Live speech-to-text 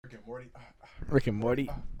Rick and Morty.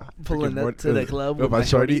 Pulling up to the club with with my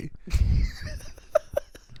shorty.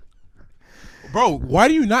 Bro, why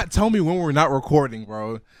do you not tell me when we're not recording,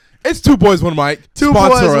 bro? It's Two Boys, One Mic. Two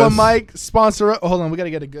Sponsor Boys, us. One Mic. Sponsor. Hold on, we gotta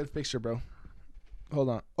get a good picture, bro. Hold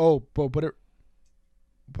on. Oh, bro, put it.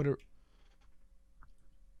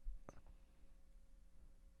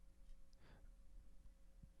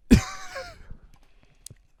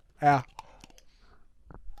 Yeah.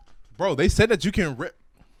 Bro, they said that you can rip.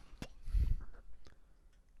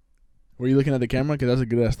 Were you looking at the camera? Cause that's a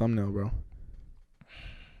good ass thumbnail, bro.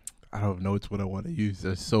 I don't know what I want to use.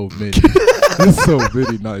 There's so many. There's so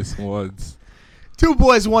many nice ones. Two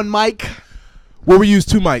Boys, One Mic. Where we use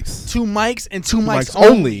two mics. Two mics and two mics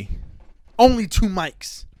only. Only two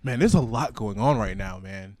mics. Man, there's a lot going on right now,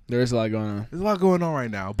 man. There is a lot going on. There's a lot going on right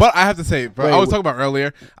now. But I have to say, bro, I was talking about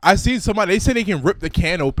earlier. I seen somebody. They say they can rip the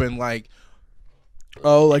can open, like.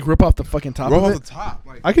 Oh, like rip off the fucking top. Rip of off it? the top.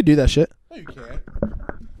 Like, I could do that shit. no, you can't.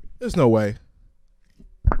 There's no way.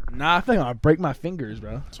 Nah, I think I'll break my fingers,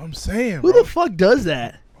 bro. That's what I'm saying, Who bro. the fuck does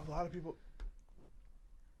that? A lot of people.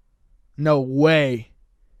 No way.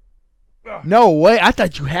 No way. I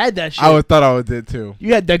thought you had that shit. Thought I did too.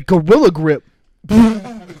 You had that gorilla grip.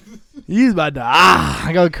 You was about to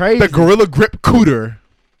I go crazy. The Gorilla Grip Cooter.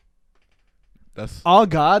 That's. Oh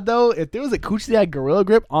God, though, if there was a coochie that had gorilla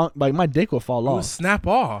grip, on like my dick would fall It would off. snap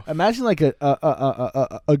off. Imagine like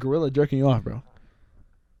a gorilla jerking you off, bro.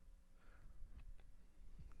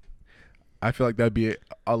 I feel like that'd be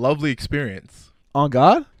a lovely experience. On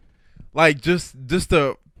God? Like just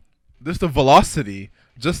the velocity,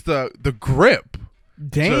 just the grip.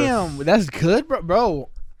 Damn, that's good, bro.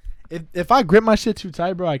 If I grip my shit too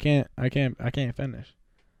tight, bro, I can't finish.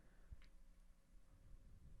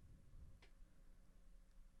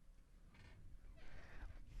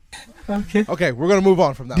 Okay, we're gonna move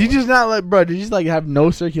on from that. Did you just not like, bro? Did you just like have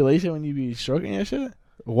no circulation when you be stroking your shit?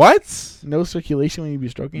 What? No circulation when you be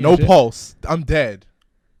stroking No your shit? pulse. I'm dead.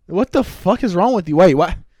 What the fuck is wrong with you? Wait,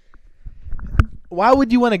 what? Why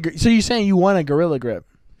would you want to? So you're saying you want a gorilla grip?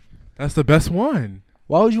 That's the best one.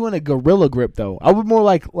 Why would you want a gorilla grip though? I would more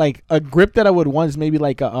like a grip that I would want is maybe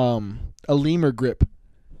like a lemur grip.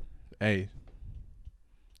 Hey.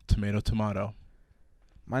 Tomato.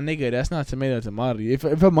 My nigga, that's not tomato. If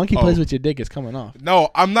a monkey plays with your dick, it's coming off. No,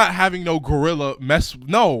 I'm not having no gorilla mess.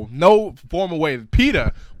 No form of way.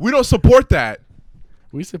 PETA, we don't support that.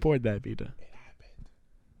 We support that, Peter. It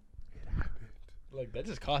happened. Look, that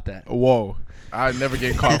just caught that. Whoa, I never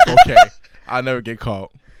get caught. Okay, I never get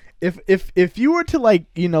caught. If you were to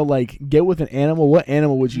like get with an animal, what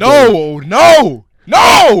animal would you? No.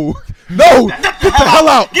 Get the hell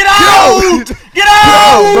out. Get out,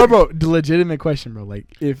 bro. The legitimate question, bro. Like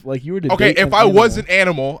if you were to if I was an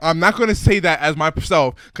animal, I'm not gonna say that as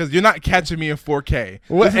myself because you're not catching me in 4K.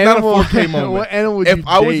 What this animal, is not a 4K moment. What animal would if you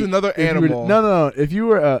I was date another if animal, no. If you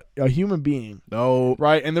were a human being, no,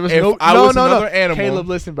 right, and there was if no, I no, was no, another no. animal, Caleb,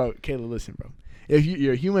 listen, bro. If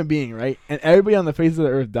you're a human being, right, and everybody on the face of the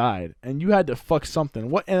earth died, and you had to fuck something,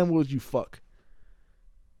 what animal would you fuck?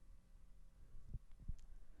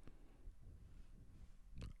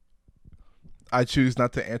 I choose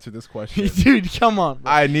not to answer this question. Dude, come on,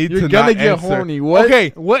 bro. I need You're to gonna not get answer. horny. What?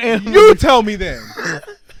 Okay, What animal? you tell me then.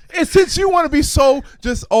 And since you want to be so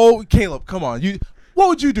just Caleb, come on. What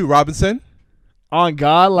would you do, Robinson? On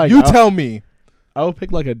God, like You tell me. I would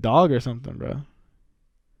pick like a dog or something, bro.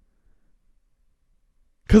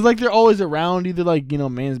 Cause like they're always around, either like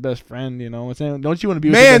man's best friend. You know what I'm saying? Don't you want to be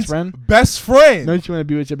with your best friend? Best friend. Don't you want to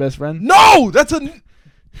be with your best friend? No, that's a.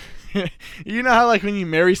 You know how like when you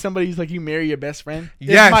marry somebody, it's like you marry your best friend.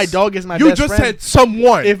 Yes. If my dog is my You best just friend. said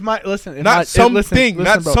someone. If my listen, if not my, something, listen,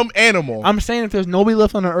 not bro. some animal. I'm saying if there's nobody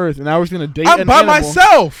left on the earth and I was gonna date I'm an by animal,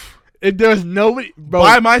 myself. If there's nobody, bro,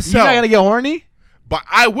 By myself. you're not gonna get horny. But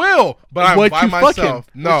I will. But I'm What by you myself. fucking?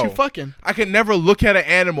 No. What you fucking? I can never look at an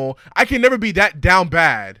animal. I can never be that down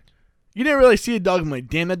bad. You didn't really see a dog. I'm like,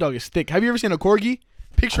 damn, that dog is thick. Have you ever seen a corgi?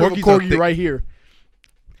 Picture of a Corgis are corgi thick. right here.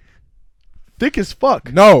 Thick as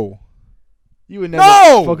fuck. No. You would never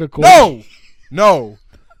fuck a corgi. No.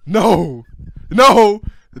 Do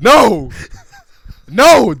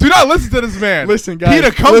not listen to this man. Listen, guys.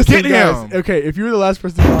 Peter, come listen, get guys. him. Okay, if you're the last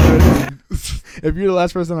person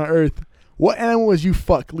on Earth, what animal would you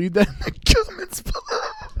fuck? Leave that in the comments below.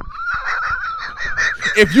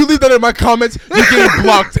 If you leave that in my comments, you're getting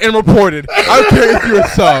blocked and reported. I don't care if you're a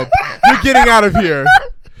sub. You're getting out of here.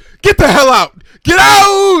 Get the hell out. Get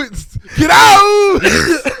out. Get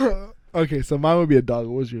out. Okay, so mine would be a dog.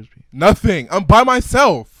 What would yours be? Nothing. I'm by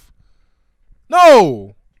myself.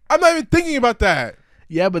 No. I'm not even thinking about that.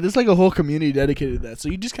 Yeah, but there's like a whole community dedicated to that. So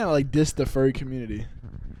you just kind of like diss the furry community.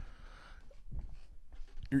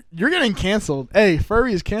 You're getting canceled. Hey,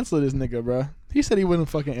 Furry is canceled this nigga, bro. He said he wasn't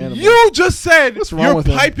fucking animal. You just said What's wrong you're with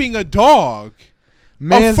him? piping a dog.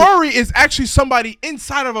 Man's, A furry is actually somebody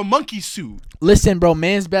inside of a monkey suit. listen, bro,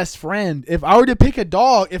 man's best friend. If I were to pick a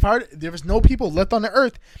dog, there was no people left on the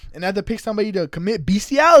earth and I had to pick somebody to commit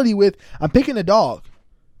bestiality with, I'm picking a dog.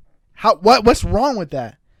 What's wrong with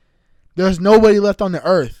that? There's nobody left on the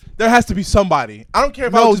earth. There has to be somebody. I don't care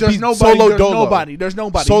if I No, was there's just nobody. solo There's dolo. nobody. There's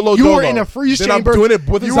nobody. Solo you were dolo. in a freeze Then chamber. I'm doing it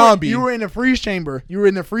with a zombie. You were in a freeze chamber. You were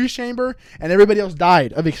in the freeze chamber, and everybody else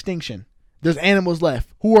died of extinction. There's animals left.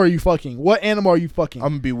 Who are you fucking? What animal are you fucking? I'm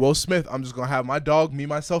gonna be Will Smith. I'm just gonna have my dog, me,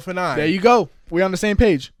 myself, and I. There you go. We're on the same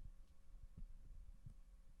page.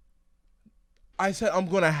 I said I'm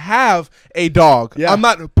gonna have a dog. Yeah. I'm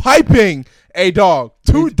not piping a dog.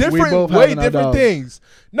 Two We different, both way having our different dogs. things.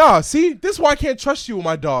 Nah, see, this is why I can't trust you with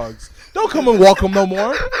my dogs. Don't come and walk them no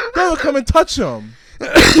more. Don't come and touch them.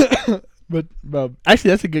 But bro, actually,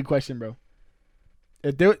 that's a good question, bro.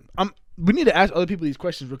 If there, we need to ask other people these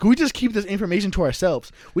questions, bro. Can we just keep this information to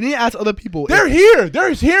ourselves? We need to ask other people. They're here.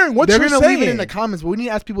 They're hearing what They're you're gonna saying. leave it in the comments, but we need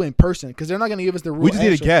to ask people in person because they're not gonna give us the real We just need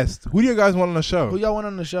a answer. guest. Who do you guys want on the show? Who y'all want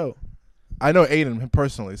on the show? I know Aiden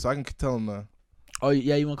personally, so I can tell him. Oh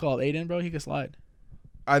yeah, you want to call it Aiden, bro? He can slide.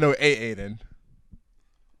 I know Aiden.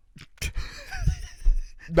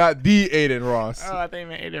 Not the Aiden Ross. I think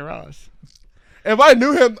man Aiden Ross. If I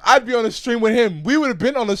knew him, I'd be on the stream with him. We would have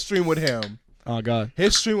been on the stream with him. Oh god,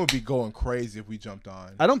 His stream would be going crazy if we jumped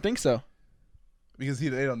on. I don't think so. Because they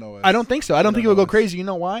don't know us. I don't think so. I don't They think it would go know us. crazy. You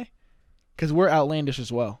know why? Because we're outlandish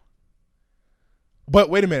as well. But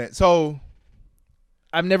wait a minute. So,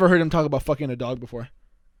 I've never heard him talk about fucking a dog before.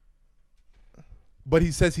 but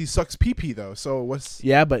he says he sucks pee-pee though. So what's?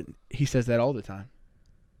 Yeah, but he says that all the time.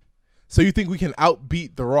 So you think we can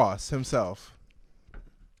outbeat the Ross himself?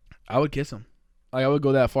 I would kiss him. Like I would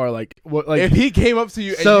go that far. Like what? Like If he came up to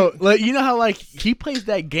you, and so, like you know how like he plays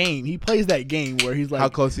that game. He plays that game where he's like how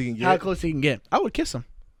close he can get? how close he can get. I would kiss him.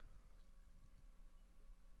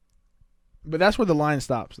 But that's where the line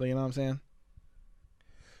stops. Like, you know what I'm saying?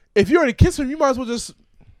 If you already kiss him, you might as well just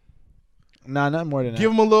Nah, not more than that.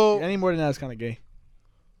 give him a little. Any more than that is kind of gay.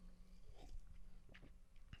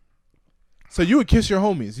 So you would kiss your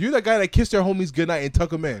homies. You're that guy that kissed your homies goodnight and tuck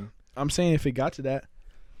them in. I'm saying if it got to that,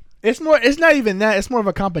 it's not even that. It's more of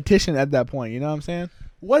a competition at that point. You know what I'm saying?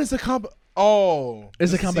 What is the comp? Oh,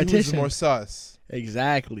 It's a let's see who's competition. more sus.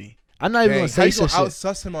 Exactly. I'm not even Dang, gonna how say you gonna shit.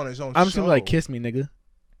 out-sus him on his own I'm just show? gonna be like, kiss me, nigga.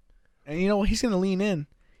 And you know what? He's gonna lean in.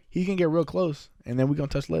 He can get real close, and then we gonna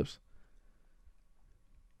touch lips.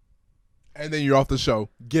 And then you're off the show.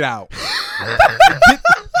 Get out.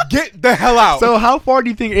 get the hell out. So how far do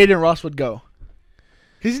you think Aiden Ross would go?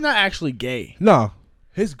 He's not actually gay. no,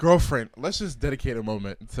 his girlfriend. Let's just dedicate a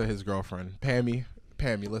moment to his girlfriend, Pammy.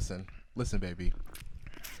 Pammy, listen, baby.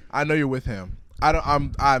 I know you're with him.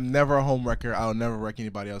 I'm never a home wrecker. I'll never wreck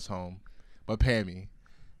anybody else home. But Pammy,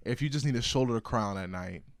 if you just need to shoulder the crown at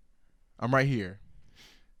night, I'm right here.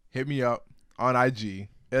 Hit me up on IG. It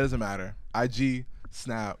doesn't matter. IG,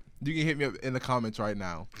 Snap. You can hit me up in the comments right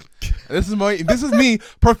now. This is me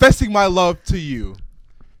professing my love to you.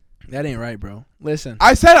 That ain't right, bro. Listen,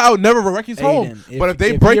 I said I would never wreck his home. Aiden, But if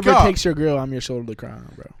they he break ever up, takes your girl, I'm your shoulder to cry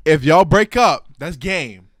on, bro. if y'all break up, that's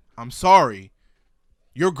game. I'm sorry.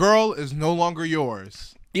 Your girl is no longer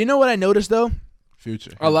yours. You know what I noticed though?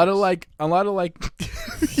 Future. A lot of like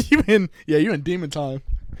you in demon time.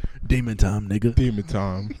 Demon time, nigga. Demon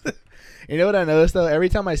Tom. You know what I noticed though? Every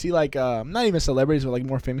time I see like not even celebrities but like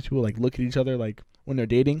more famous people like look at each other like when they're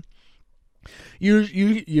dating.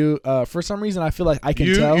 You for some reason I feel like I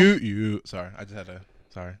can tell. You. Sorry, I just had to.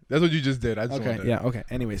 Sorry, that's what you just did. I just Okay, wanted to, yeah, okay.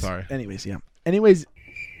 Anyways, Sorry. yeah. Anyways,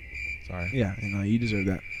 Sorry. yeah, you deserve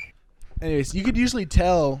that. Anyways, you could usually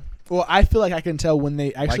tell. Well, I feel like I can tell when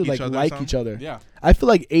they actually each other or like something? each other. Yeah, I feel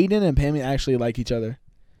like Aiden and Pammy actually like each other.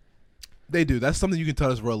 they do. That's something you can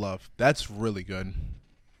tell is real love. That's really good.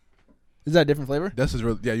 Is that a different flavor? This is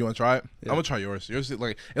real. Yeah, you want to try it? Yeah. I'm gonna try yours. Yours is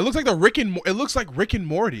like it looks like it looks like Rick and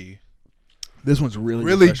Morty. This one's really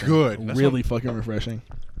Really refreshing. good. That's Really fucking refreshing.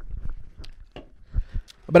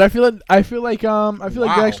 But I feel like Wow. they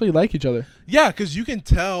actually like each other. Yeah, because you can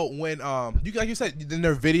tell when like you said in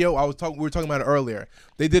their video, we were talking about it earlier.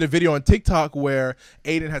 They did a video on TikTok where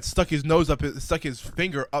Aiden had stuck his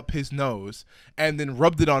finger up his nose and then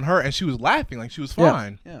rubbed it on her, and she was laughing like she was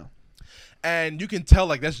fine. Yeah. And you can tell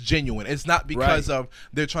like that's genuine. It's not because Right. of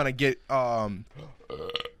they're trying to get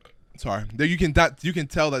sorry. You can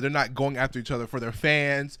tell that they're not going after each other for their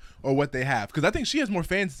fans or what they have. Because I think she has more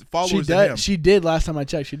followers than him. She did last time I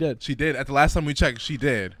checked. She did. She did. At the last time we checked, she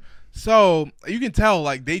did. So you can tell,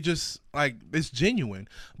 like, they just, like, it's genuine.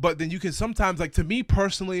 But then you can sometimes, like, to me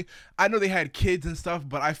personally, I know they had kids and stuff,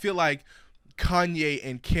 but I feel like Kanye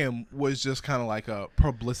and Kim was just kind of like a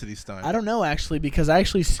publicity stunt. I don't know actually, because I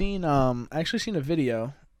actually seen a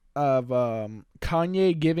video of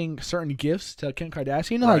Kanye giving certain gifts to Kim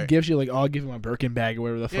Kardashian. You know how Right. gifts you like, oh, I'll give him a Birkin bag or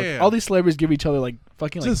whatever the fuck. Yeah. All these celebrities give each other like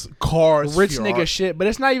fucking like Just cars, rich for nigga art. shit, but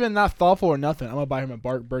it's not even not thoughtful or nothing. I'm gonna buy him a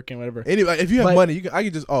Birkin, whatever. Anyway, if you have But- money, I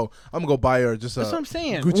can just, I'm gonna go buy her just a That's what I'm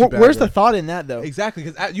saying. Gucci bag Where's or- the thought in that though? Exactly,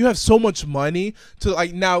 because you have so much money to,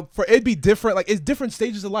 like, now for it be different. Like, it's different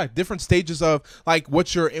stages of life, different stages of like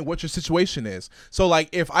what your situation is. So like,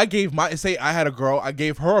 if I gave say I had a girl, I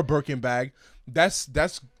gave her a Birkin bag. That's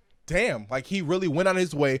damn. Like, he really went on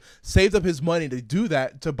his way, saved up his money to do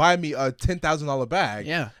that, to buy me a $10,000 bag.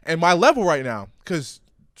 Yeah. And my level right now, because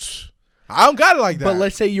I don't got it like that. But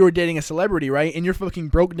let's say you were dating a celebrity, right? And you're fucking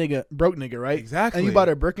broke nigga, right? Exactly. And you bought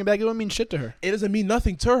her a Birkin bag. It don't mean shit to her. it doesn't mean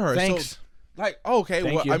nothing to her. Thanks. So, like, okay,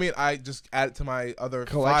 Thank well, you. I mean, I just added to my other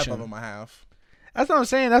Collection. 5 of them I have. That's what I'm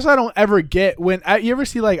saying. That's what I don't ever get when you ever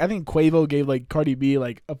see like I think Quavo gave like Cardi B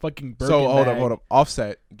like a fucking Birkin So hold bag. up.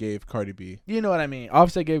 Offset gave Cardi B. You know what I mean?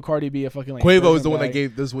 Offset gave Cardi B a fucking like. Quavo Birkin is the one that bag.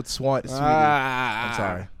 gave this with Sweetie. Ah. I'm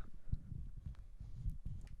sorry.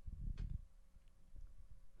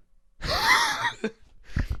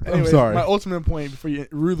 Anyways, sorry. My ultimate point before you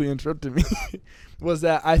rudely interrupted me was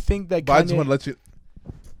that I think that But I just want Kanye, to let you.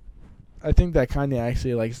 I think that Kanye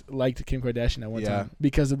actually liked Kim Kardashian at one Yeah. time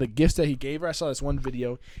because of the gifts that he gave her. I saw this one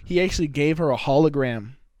video. He actually gave her a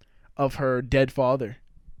hologram of her dead father.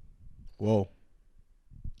 Whoa.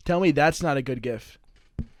 Tell me that's not a good gift.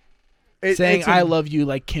 Saying I love you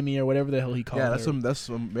like Kimmy or whatever the hell he called Yeah,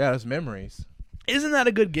 her. that's memories. Isn't that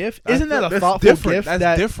a good gift? That's Isn't that a that's thoughtful different. gift? That's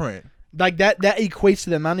that different. like that equates to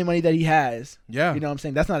the amount of money that he has. Yeah. You know what I'm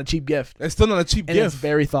saying? That's not a cheap gift. It's still not a cheap And gift. it's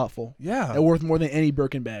very thoughtful. Yeah. And worth more than any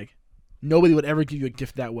Birkin bag. Nobody would ever give you a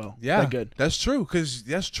gift that well. Yeah, That good. That's true. Because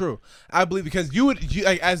that's true. I believe because you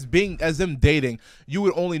like, as them dating, you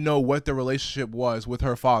would only know what the relationship was with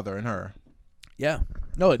her father and her. Yeah.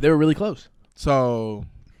 No, they were really close. So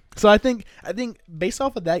So I think based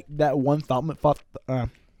off of that one thoughtfulness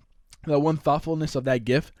of that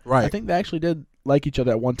gift, Right. I think they actually did like each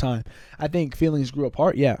other at one time. I think feelings grew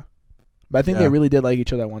apart, yeah. But I think Yeah. they really did like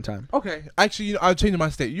each other at one time. okay, actually, I'm changing my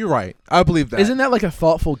state. You're right. I believe that. Isn't that like a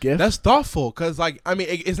thoughtful gift? That's thoughtful? Because like, I mean,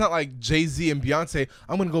 it's not like Jay-Z and Beyonce.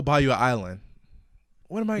 I'm gonna go buy you an island.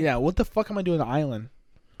 What am I? yeah, what the fuck am I doing on the island?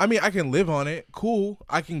 I mean, I can live on it. Cool.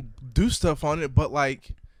 I can do stuff on it, but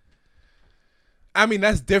like, I mean,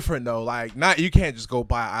 that's different though. Like, not you can't just go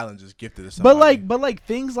buy an island and just gift it to somebody. But like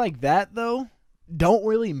things like that though don't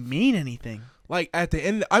really mean anything. Like at the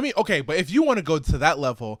end, I mean, okay, but if you want to go to that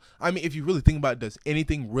level, I mean, if you really think about it, does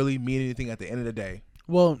anything really mean anything at the end of the day?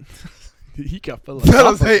 Well, he got full of That's what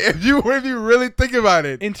I'm saying. If you really think about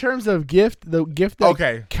it, in terms of gift, the gift that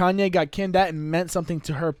Okay. Kanye got Kim, that meant something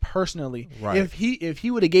to her personally. Right. If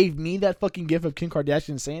he would have gave me that fucking gift of Kim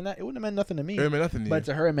Kardashian saying that, it wouldn't have meant nothing to me. it meant nothing to But you.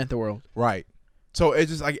 to her, it meant the world. Right. So it's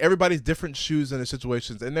just like everybody's different shoes and their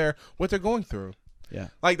situations and what they're going through. Yeah.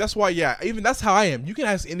 Like that's why, yeah. Even that's how I am. You can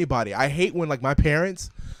ask anybody. I hate when like my parents,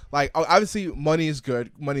 like obviously money is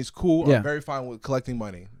good, money's cool. Yeah. I'm very fine with collecting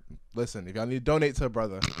money. Listen, if y'all need to donate to a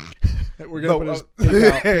brother, We're No, gonna put uh,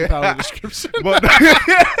 his PayPal in the description. but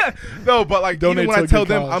no, but like Donate even when to I a tell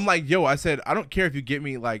good them, cause. I'm like, yo, I said I don't care if you get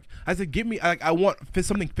me like, I said get me like I want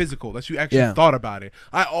something physical that you actually Yeah. thought about it.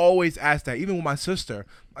 I always ask that, even with my sister.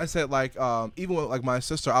 I said like even with like my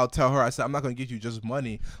sister, I'll tell her I said I'm not gonna give you just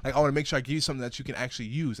money. Like I want to make sure I give you something that you can actually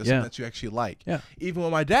use, that's Yeah. something that you actually like. Yeah. Even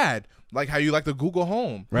with my dad, like how you like the Google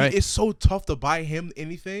Home, Right. It's so tough to buy him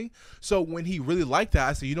anything. So when he really liked that,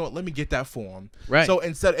 I said, you know what, let me get that for him. Right. So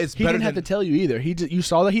instead, it's He better didn't have to than tell you either. You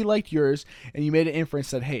saw that he liked yours, and you made an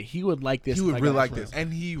inference that hey, he would like this. he if would I really got it like for this, him.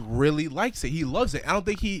 and he really likes it. He loves it. I don't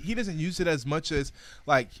think he doesn't use it as much as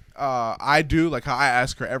like I do, like how I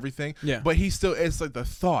ask her everything. Yeah. But he still, it's like the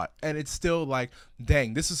thought, and it's still like,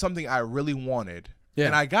 dang, this is something I really wanted, Yeah.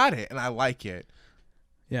 and I got it, and I like it.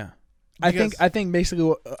 Yeah. Because- I think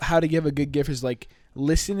basically how to give a good gift is like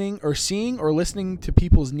listening or seeing or listening to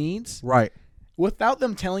people's needs Right. without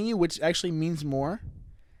them telling you, which actually means more,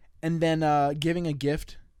 and then giving a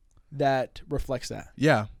gift that reflects that.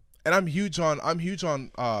 Yeah. And I'm huge on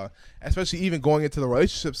especially even going into the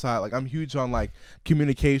relationship side, like I'm huge on like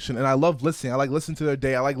communication, and I love listening. I like listening to their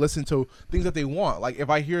day. I like listening to things that they want. Like if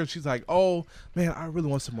I hear she's like, oh man, I really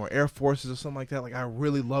want some more Air Forces or something like that. Like I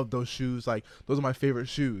really love those shoes. Like those are my favorite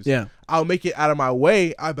shoes. Yeah. I'll make it out of my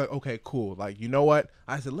way. I'll be like, okay, cool. Like, you know what?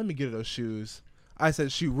 I said, let me get her those shoes. I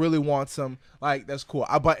said she really wants them. Like that's cool.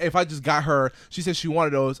 But if I just got her, she said she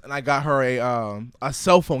wanted those, and I got her a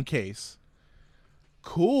cell phone case.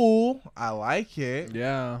 Cool, I like it.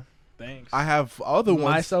 Yeah, thanks. I have other ones.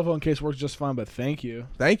 My cell phone case works just fine, but thank you.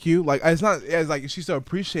 Thank you. Like it's not. It's like she still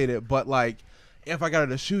appreciate it, but like if I got her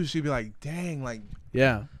the shoes, she'd be like, "Dang, like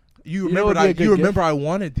Yeah. you know remember what'd be a good gift? I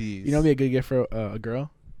wanted these." You know, what'd be a good gift for a girl.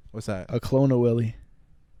 What's that? A Clone of Willy.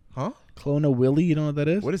 Huh? Clone of Willy. You know what that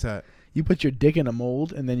is? What is that? You put your dick in a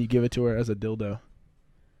mold and then you give it to her as a dildo.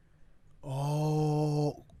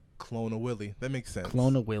 Oh, Clone of Willy. That makes sense.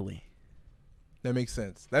 Clone of Willy. That makes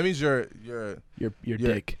sense. That means your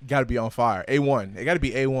dick got to be on fire. A1. It got to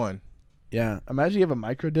be A1. Yeah. Imagine you have a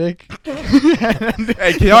micro dick.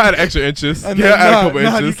 Hey, can y'all add extra inches? And Can y'all add a couple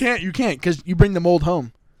inches? you can't, because you bring the mold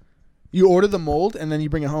home. You order the mold and then you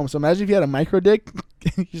bring it home. So imagine if you had a micro dick.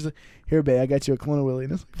 She's like, "Here, babe, I got you a Clone of Willy,"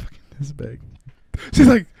 and it's like, "Fucking this big." She's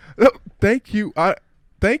like, "Oh, thank you.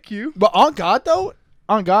 Thank you." But on God though,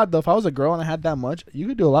 if I was a girl and I had that much, you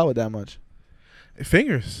could do a lot with that much.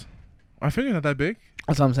 Fingers. My finger's not that big.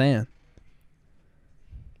 That's what I'm saying.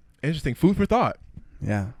 Interesting. Food for thought.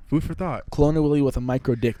 Yeah. Food for thought. Clone of Willy with a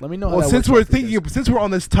micro dick. Let me know. Well, how that since works we're out for you. since we're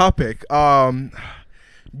on this topic,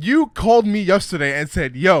 you called me yesterday and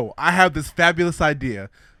said, "Yo, I have this fabulous idea."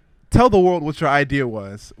 Tell the world what your idea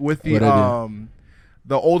was with the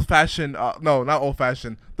the old fashioned. No, not old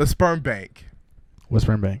fashioned. The sperm bank. What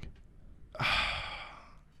sperm bank?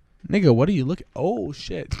 Nigga, what are you looking? Oh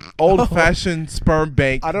shit! Old fashioned sperm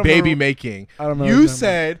bank baby making. I don't know. You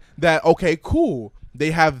said that okay, cool.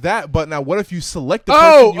 They have that, but now what if you select the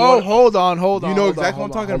person you want? Hold on. You know exactly what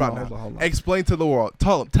I'm talking about now. Explain to the world.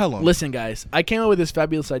 Tell them. Listen, guys, I came up with this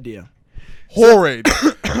fabulous idea. Horrid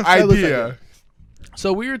idea.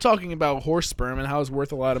 So we were talking about horse sperm and how it's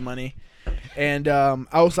worth a lot of money, and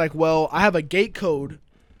I was like, well, I have a gate code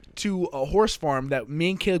to a horse farm that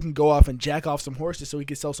me and Caleb can go off and jack off some horses so we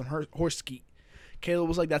can sell some horse skeet. Caleb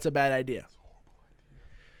was like, that's a bad idea.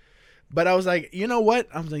 But I was like, you know what?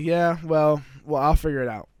 I was like, yeah, well, I'll figure it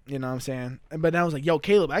out. You know what I'm saying? But then I was like, yo,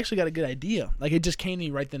 Caleb, I actually got a good idea. Like, it just came to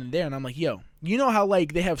me right then and there. And I'm like, yo, you know how,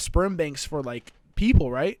 like, they have sperm banks for, like,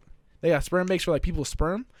 people, right? They got sperm banks for, like, people's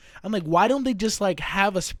sperm. I'm like, why don't they just, like,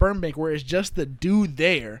 have a sperm bank where it's just the dude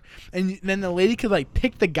there? And then the lady could, like,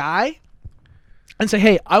 pick the guy and say,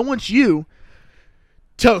 hey, I want you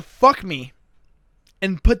to fuck me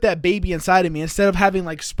and put that baby inside of me instead of having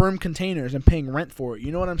like sperm containers and paying rent for it.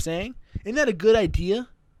 You know what I'm saying? Isn't that a good idea?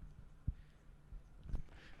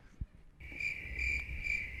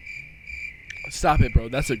 Stop it, bro.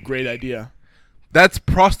 That's a great idea. That's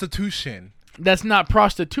prostitution. That's not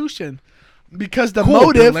prostitution because the Cool,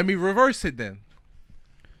 motive. then let me reverse it then.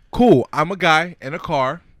 Cool. I'm a guy in a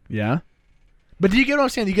car. Yeah. But do you get what I'm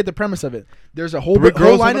saying? Do you get the premise of it? There's a whole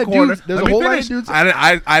line of dudes. There's a whole line of dudes.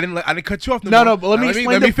 I didn't cut you off. No, but let me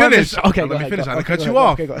explain the finish. premise. Okay, let me finish. I didn't cut you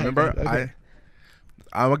off. Remember,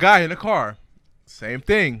 I'm a guy in a car. Same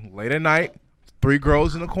thing. Late at night, 3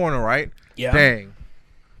 girls in the corner, right? Yeah. Dang.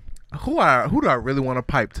 Who do I really want to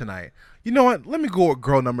pipe tonight? You know what? Let me go with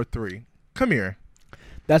girl number 3. Come here.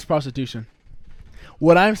 That's prostitution.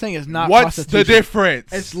 What I'm saying is not What's prostitution. the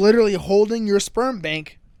difference? It's literally holding your sperm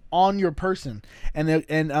bank on your person, and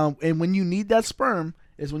when you need that sperm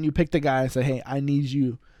is when you pick the guy and say, "Hey, I need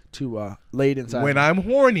you to lay it inside." When I'm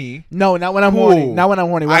horny. No, not when I'm horny. Not when I'm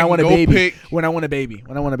horny. When I want a baby. When I want a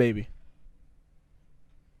baby.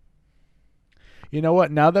 You know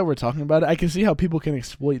what? Now that we're talking about it, I can see how people can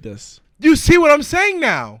exploit this. You see what I'm saying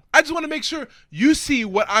now? I just want to make sure you see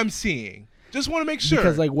what I'm seeing. Just want to make sure.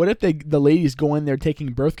 Because like, what if the ladies go in there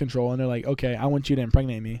taking birth control and they're like, "Okay, I want you to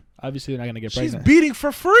impregnate me." Obviously, they're not gonna get pregnant. She's beating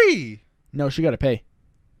for free. No, she gotta pay.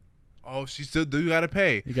 Oh, she still do gotta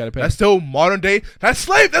pay. You gotta pay. That's still modern day. That's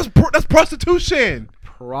slave. That's prostitution.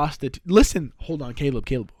 Listen, hold on, Caleb.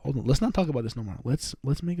 Hold on. Let's not talk about this no more. Let's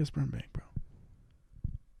make a sperm bank, bro.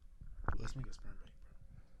 Let's make a sperm bank,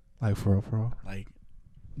 bro. Like for real. Like,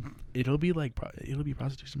 it'll be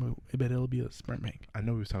prostitution, but it'll be a sperm bank. I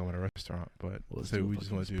know we was talking about a restaurant, but so we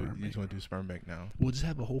just want to do sperm bank now. We'll just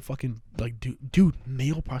have a whole fucking like dude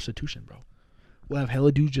male prostitution, bro. We'll have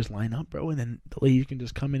hella dudes just line up, bro, and then the lady can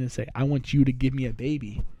just come in and say, "I want you to give me a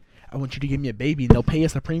baby. I want you to give me a baby," and they'll pay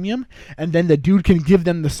us a premium, and then the dude can give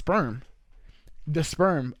them the sperm. The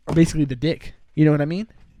sperm, or basically the dick. You know what I mean?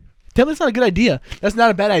 Tell me it's not a good idea. That's not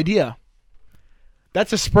a bad idea.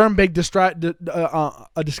 That's a sperm bank disguised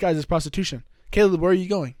as prostitution. Caleb, where are you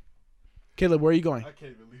going? I can't even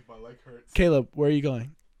believe my leg hurts. Caleb, where are you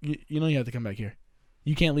going? You know you have to come back here.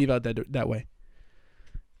 You can't leave out that way.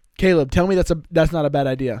 Caleb, tell me that's not a bad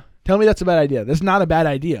idea. Tell me that's a bad idea. That's not a bad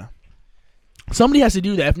idea. Somebody has to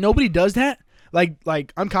do that. If nobody does that,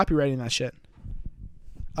 Like I'm copywriting that shit.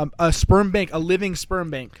 A sperm bank, a living sperm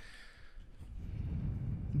bank.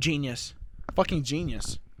 Genius. Fucking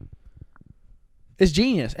genius. It's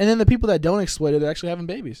genius. And then the people that don't exploit it, they're actually having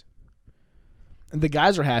babies. And the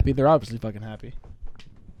guys are happy. They're obviously fucking happy.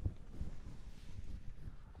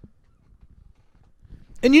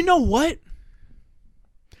 And you know what?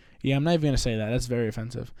 Yeah, I'm not even going to say that. That's very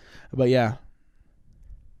offensive. But yeah.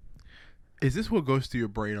 Is this what goes through your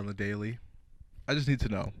brain on the daily? I just need to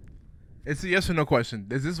know. It's a yes or no question.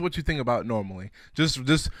 Is this what you think about normally?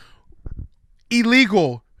 Just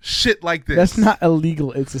illegal shit like this. That's not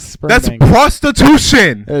illegal. It's a sperm That's bank.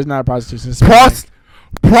 prostitution. It's not prostitution. It's a sperm bank.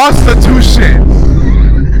 Prostitution.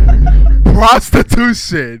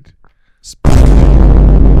 Prostitution. It's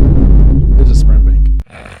a sperm bank.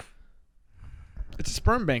 It's a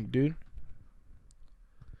sperm bank, dude.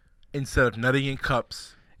 Instead of nutting in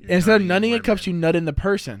cups. Instead of nutting in cups, you nut in the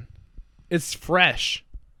person. It's fresh.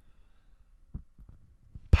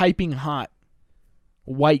 Piping hot.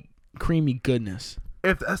 White, creamy goodness.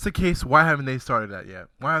 If that's the case, why haven't they started that yet?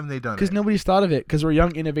 Why haven't they done it? Because nobody's thought of it. Because we're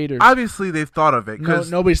young innovators. Obviously, they've thought of it. No,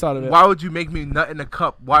 nobody's thought of it. Why would you make me nut in a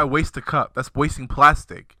cup? Why waste a cup? That's wasting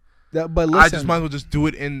plastic. But listen, I just might as well just do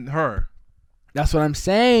it in her. That's what I'm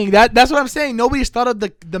saying. That's what I'm saying. Nobody's thought of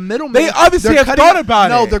the middleman. They obviously have thought about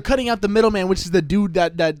it. No, they're cutting out the middleman, which is the dude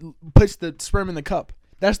that puts the sperm in the cup.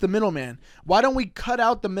 That's the middleman. Why don't we cut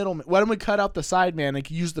out the middleman? Why don't we cut out the side man and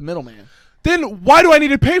use the middleman? Then why do I need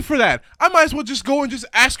to pay for that? I might as well just go and just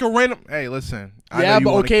ask a random. Hey, listen. Yeah,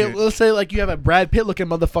 but okay, let's say like you have a Brad Pitt looking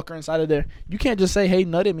motherfucker inside of there. You can't just say, "Hey,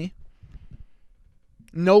 nut at me."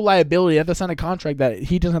 No liability. You have to sign a contract that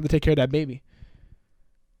he doesn't have to take care of that baby.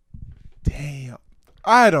 Damn.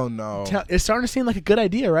 I don't know. It's starting to seem like a good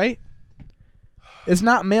idea, right? It's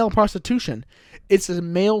not male prostitution. It's a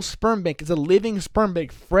male sperm bank. It's a living sperm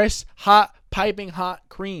bank. Fresh, hot, piping hot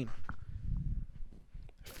cream.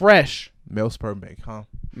 Fresh. Male sperm bank, huh?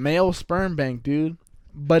 Male sperm bank, dude.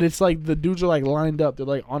 But it's like the dudes are like lined up. They're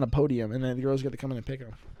like on a podium, and then the girls get to come in and pick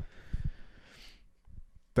them.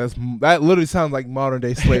 That literally sounds like modern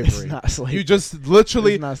day slavery. It's not slavery. You just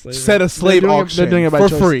literally set a slave auction for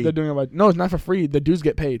free. They're doing it by no, it's not for free. The dudes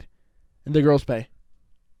get paid, and the girls pay.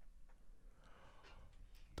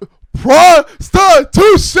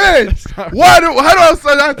 Prostitution. How do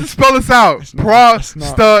I have to spell this out?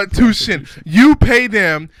 Prostitution. You pay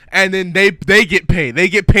them, and then they get paid. They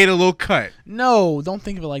get paid a little cut. No, don't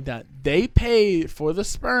think of it like that. They pay for the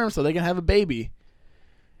sperm so they can have a baby.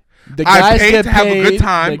 The I guys paid get to have a good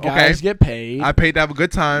time. The guys get paid. I paid to have a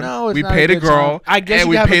good time. No, it's we not paid a a good girl. time. I guess and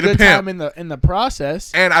you we have paid a good pimp. time in the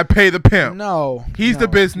process. And I pay the pimp. No, he's the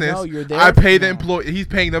business. No, you're there. I pay the employee. He's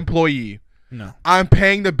paying the employee. No, I'm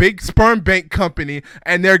paying the big sperm bank company,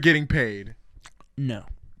 and they're getting paid. No.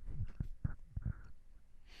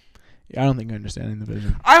 I don't think you're understanding the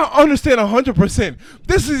vision. I understand 100%.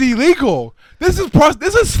 This is illegal. This is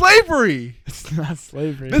slavery. It's not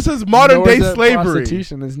slavery. This is modern day slavery.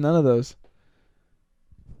 Prostitution. There's none of those.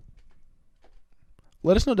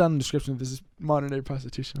 Let us know down in the description if this is modern day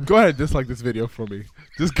prostitution. Go ahead and dislike this video for me.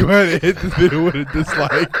 Just go ahead and hit this video with a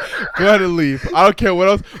dislike. Go ahead and leave. I don't care what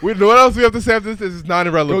else. What else we have to say after this? This is not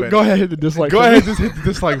irrelevant. Go ahead and hit the dislike. Go ahead and just hit the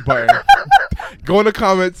dislike button. Go in the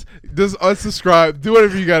comments. Just unsubscribe. Do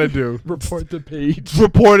whatever you got to do. Report the page.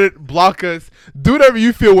 Report it. Block us. Do whatever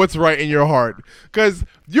you feel what's right in your heart. Because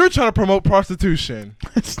you're trying to promote prostitution.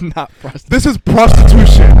 It's not prostitution. This is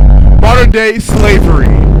prostitution. Modern day slavery.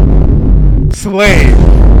 Slave.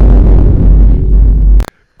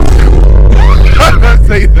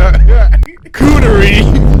 Say that. Coonery.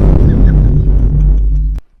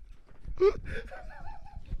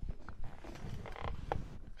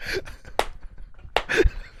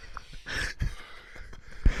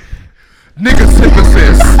 Nigga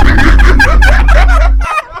synthesis.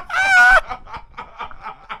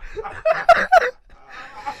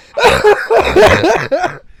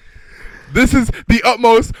 This is the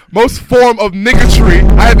most form of niggatry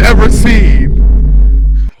I've ever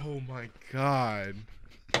seen. Oh my god.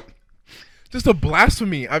 Just a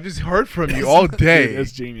blasphemy I've just heard from you all day. Dude,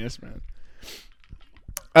 that's genius, man.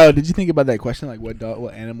 Oh, did you think about that question? Like, what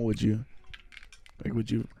animal would you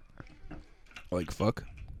fuck?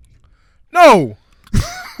 No.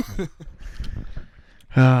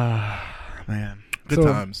 Man. Good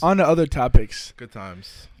times. On to other topics. Good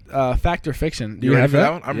times. Fact or fiction? Do You ready have for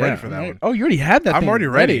that one? I'm ready for that one. Oh, you already had that. I'm already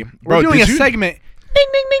ready. We're Bro, doing a did you- segment. Ding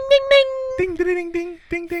ding ding ding ding. Ding ding ding ding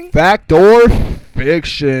ding ding. Fact or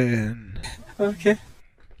fiction? Okay.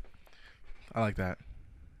 I like that.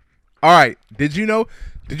 All right. Did you know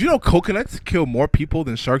coconuts kill more people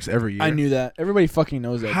than sharks every year? I knew that. Everybody fucking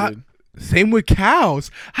knows that, dude. Same with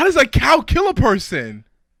cows. How does a cow kill a person?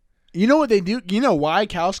 You know what they do? You know why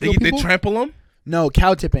cows kill They people? trample them? No,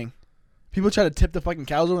 cow tipping. People try to tip the fucking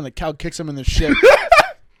cows over and the cow kicks them in the shit.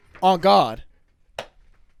 On God.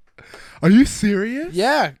 Are you serious?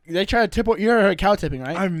 Yeah, they try to tip. You ever heard of cow tipping,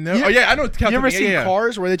 right? I've never. Oh yeah, I know it's cow You ever tipping. seen Yeah.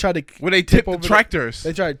 cars where they try to Where they tip the over tractors.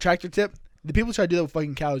 They try to tractor tip. The people try to do that with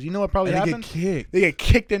fucking cows. You know what probably And they happened? get kicked. They get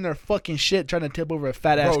kicked in their fucking shit trying to tip over a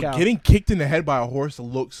fat ass Bro, cow. getting kicked in the head by a horse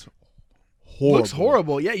looks horrible. Looks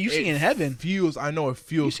horrible. Yeah, you see in heaven. I know it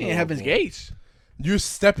feels. You see in heaven's gates. You're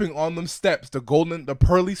stepping on them steps, the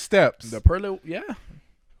pearly steps. The pearly. Yeah.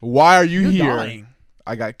 Why are you You're here? dying.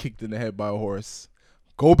 I got kicked in the head by a horse.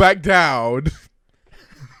 Go back down.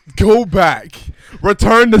 Go back.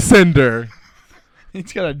 Return to sender.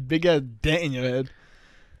 It's got a big ass dent in your head.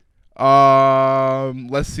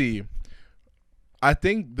 Let's see. I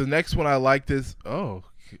think the next one I like is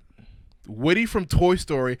Woody from Toy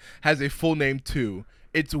Story has a full name too.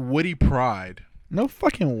 It's Woody Pride. No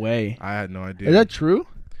fucking way. I had no idea. Is that true?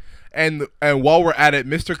 And while we're at it,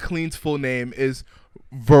 Mr. Clean's full name is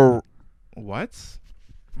Veritability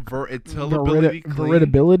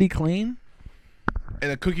clean?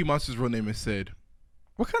 And the Cookie Monster's real name is Sid.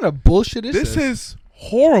 What kind of bullshit is this? This is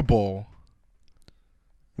horrible.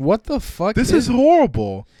 What the fuck? This is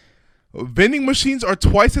horrible. Vending machines are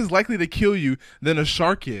twice as likely to kill you than a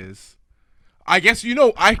shark is. I guess,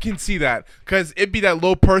 I can see that. Because it'd be that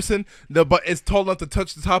little person, but it's tall enough to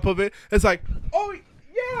touch the top of it. It's like, oh,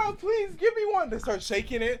 yeah, please give me one. They start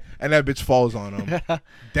shaking it, and that bitch falls on them.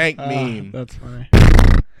 Dank meme. That's funny.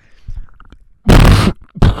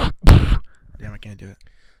 Damn, I can't do it.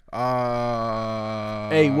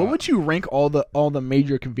 Hey, what would you rank all the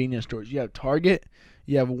major convenience stores? You have Target,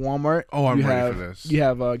 you have Walmart. Oh, I'm ready for this. You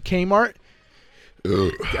have Kmart.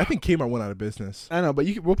 I think Kmart went out of business. I know, but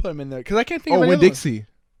we'll put them in there because I can't think of any Winn Dixie.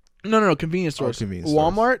 No, convenience stores.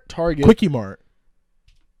 Walmart, Target, Quickie Mart.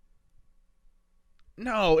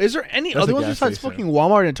 No, is there any That's other a ones gas besides station. fucking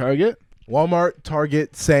Walmart and Target? Walmart,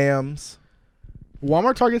 Target, Sam's.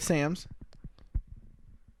 Walmart, Target, Sam's.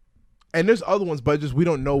 And there's other ones, but just we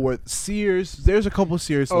don't know where. Sears. There's a couple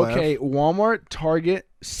Sears left. Okay, Walmart, Target,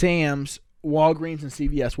 Sam's, Walgreens, and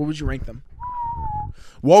CVS. What would you rank them?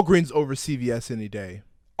 Walgreens over CVS any day.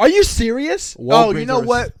 Are you serious? Walgreens you know over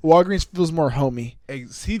what? Walgreens feels more homey.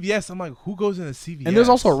 CVS, I'm like, who goes into CVS? And there's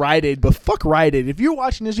also Rite Aid, but fuck Rite Aid. If you're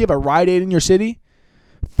watching this, you have a Rite Aid in your city,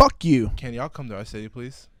 fuck you. Can y'all come to our city,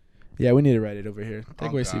 please? Yeah, we need a Rite Aid over here.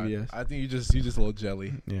 Take away God. CVS. I think you just a little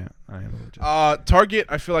jelly. Yeah, I am a little jelly. Target,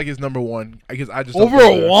 I feel like is number one. I guess I just Over a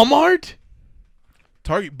Walmart?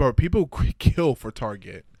 Target, bro. People kill for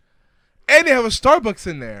Target, and they have a Starbucks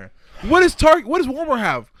in there. What does Target? What does Walmart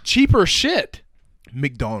have? Cheaper shit.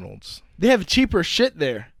 McDonald's. They have cheaper shit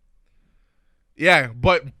there. Yeah,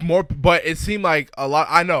 but it seemed like a lot.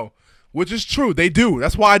 I know, which is true. They do.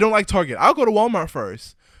 That's why I don't like Target. I'll go to Walmart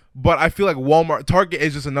first, but I feel like Target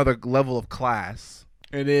is just another level of class.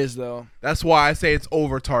 It is though. That's why I say it's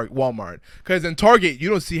over Walmart. Because in Target, you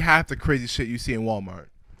don't see half the crazy shit you see in Walmart.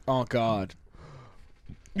 Oh God.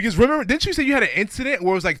 Because remember, didn't you say you had an incident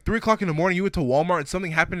where it was like 3 o'clock in the morning? You went to Walmart and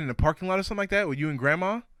something happened in the parking lot or something like that with you and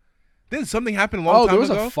Grandma. Didn't something happen a long time ago?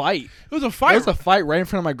 There was a fight. It was a fight. There was a fight right in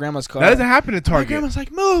front of my grandma's car. That doesn't happen in My Target. grandma's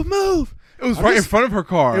like, move. It was right in front of her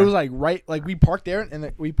car. It was like we parked there,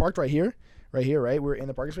 and we parked right here, right? We were in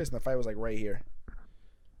the parking space, and the fight was like right here.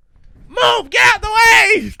 Move! Get out the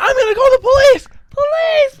way! I'm gonna call the police!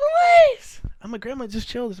 Police! I'm like, Grandma, just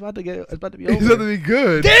chill. It's about to be over. It's about to be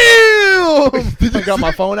good. Damn! I got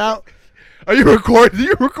my phone out. Are you recording? Do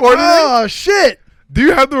you recording? Oh shit! Do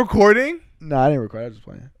you have the recording? No, I didn't record. I was just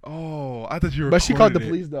playing. Oh, I thought you were. But she called the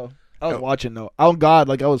police though. I was watching though. Oh God,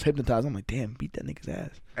 like I was hypnotized. I'm like, damn, beat that nigga's ass.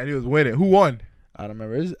 And he was winning. Who won? I don't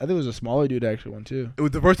remember. I think it was a smaller dude actually won too. It was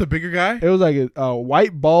versus a bigger guy. It was like a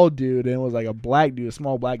white bald dude, and it was like a black dude, a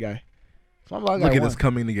small black guy. Small black guy. Look at won. us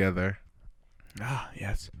coming together. Ah,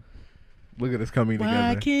 yes. Look at us coming together.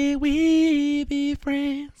 Why can't we be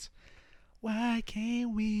friends? Why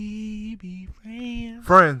can't we be friends?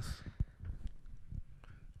 Friends.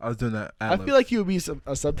 I was doing that. I feel like you would be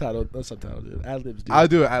a subtitle dude. Ad-libs dude. I'll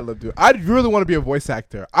do it. Ad-lib dude. I really want to be a voice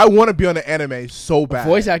actor. I want to be on an anime so bad.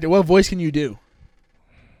 Voice actor. What voice can you do?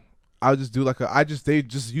 I'll just do they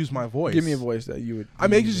just use my voice. Give me a voice that you would. I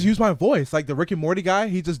mean, just use my voice. Like the Rick and Morty guy,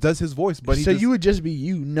 he just does his voice. But you would just be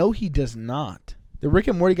you. No, he does not. The Rick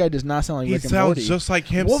and Morty guy does not sound like he Rick and Morty. sounds just like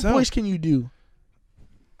himself. What voice can you do?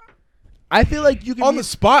 I feel like you can on the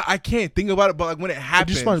spot. I can't think about it, but like when it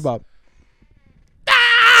happens, just SpongeBob.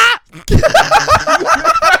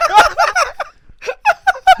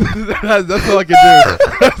 That's all I can do.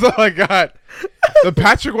 That's all I got. The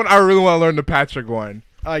Patrick one, I really want to learn the Patrick one.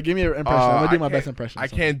 All right, give me an impression. I'm gonna do my best impression. I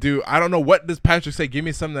can't do. I don't know what does Patrick say. Give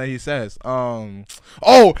me something that he says. I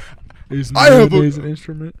have an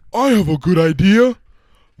instrument. I have a good idea.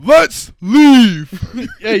 Let's leave.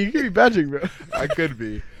 Yeah, you can be Patrick, bro. I could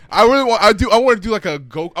be. I really want. I want to do like a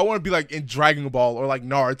go. I want to be like in Dragon Ball or like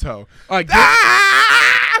Naruto. All right,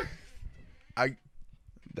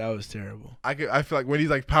 that was terrible. I feel like when he's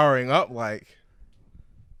like powering up, like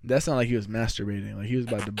that sounded like he was masturbating. Like he was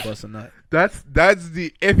about to bust a nut. that's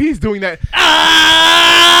the if he's doing that.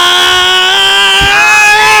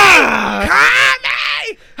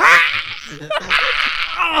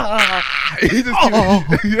 He just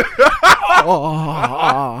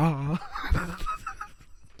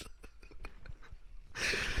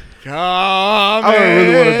I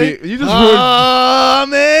really want to be.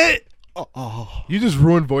 You just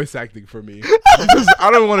ruined voice acting for me. I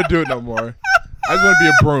don't want to do it no more. I just want to be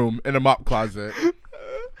a broom in a mop closet.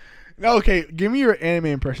 No, okay, give me your anime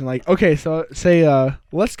impression. Like, okay, so say,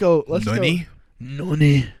 let's go. Nani?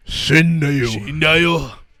 Nani?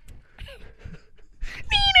 Shindayo.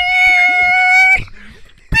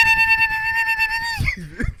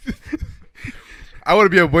 I want to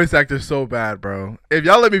be a voice actor so bad, bro. If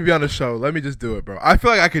y'all let me be on the show, let me just do it, bro. I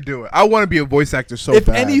feel like I could do it. I want to be a voice actor so bad. If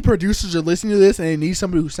any producers are listening to this and they need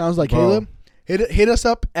somebody who sounds like Caleb, hit us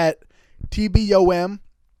up at TBOM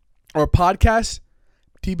or podcast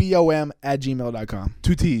TBOM@gmail.com.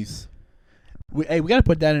 2 T's. We got to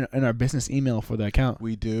put that in our business email for the account.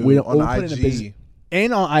 We do. We don't on open it in IG.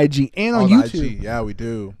 And on IG and on YouTube. IG. Yeah, we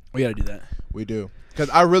do. We got to do that. We do. Because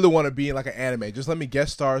I really want to be in like an anime. Just let me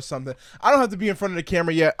guest star or something. I don't have to be in front of the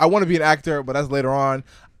camera yet. I want to be an actor, but that's later on.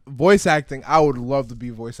 Voice acting, I would love to be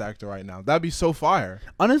a voice actor right now. That'd be so fire.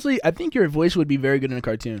 Honestly, I think your voice would be very good in a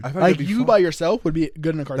cartoon. I feel like you by yourself would be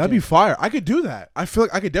good in a cartoon. That'd be fire. I could do that. I feel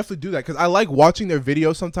like I could definitely do that because I like watching their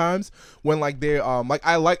videos sometimes when like they only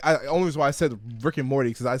reason why I said Rick and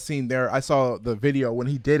Morty because I saw the video when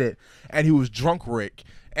he did it and he was drunk Rick.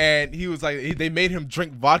 And he was like, they made him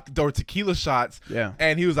drink vodka or tequila shots. Yeah.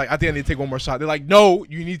 And he was like, I think I need to take one more shot. They're like, no,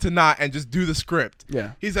 you need to not, and just do the script.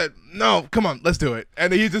 Yeah. He said, no, come on, let's do it.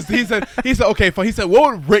 And then he said, okay, fine. He said,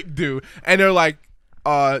 what would Rick do? And they're like,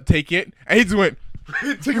 take it. And he just went,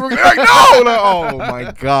 take it. Like, no. Like, oh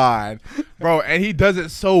my God, bro. And he does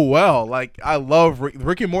it so well. Like I love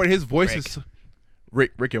Rick and Morty. His voice is.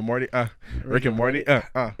 Rick and Morty, Rick and Morty, Rick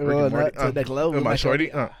and Morty, my shorty,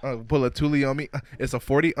 pull a Thule on me, it's a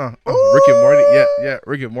 40, Rick and Morty, yeah,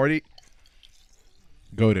 Rick and Morty,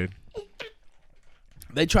 goated.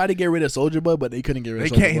 They tried to get rid of Soulja Boy, but they couldn't get rid of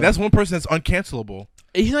Soulja Boy. They can't. That's one person that's uncancelable.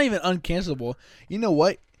 He's not even uncancelable. You know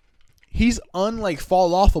what? He's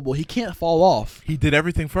fall offable. He can't fall off. He did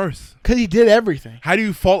everything first. Cause he did everything. How do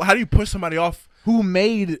you fall? How do you push somebody off? Who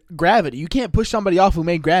made Gravity? You can't push somebody off who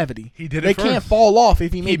made Gravity. He did it first. They can't fall off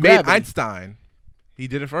if he made Gravity. He made Einstein. He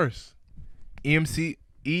did it first. E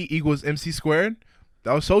equals MC squared.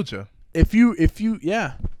 That was Soulja. If you,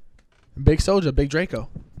 yeah. Big Soulja, Big Draco.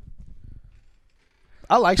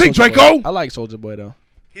 I like Big Soulja Draco. Boy. I like Soulja Boy though.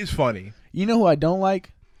 He's funny. You know who I don't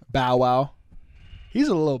like? Bow Wow. He's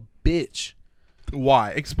a little bitch. Why?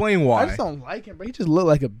 Explain why. I just don't like him, bro. He just look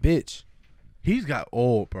like a bitch. He's got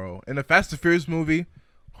old, bro. In the Fast and Furious movie,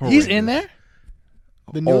 horrendous. He's in there?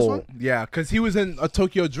 The newest one? Yeah, because he was in a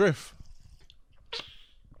Tokyo Drift.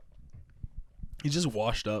 He's just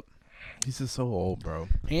washed up. He's just so old, bro.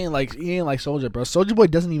 He ain't like Soulja, bro. Soulja Boy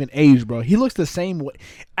doesn't even age, bro. He looks the same way.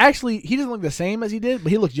 Actually, he doesn't look the same as he did,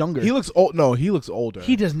 but he looks younger. He looks old. No, he looks older.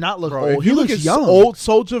 He does not look bro, old. He looks young. Old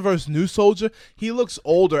Soulja versus new Soulja. He looks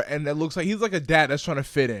older, and it looks like he's like a dad that's trying to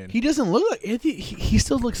fit in. He doesn't look like he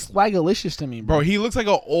still looks swagalicious to me, bro. He looks like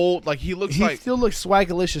he still looks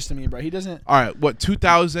swagalicious to me, bro. He doesn't. All right, what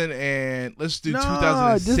 2000 and let's do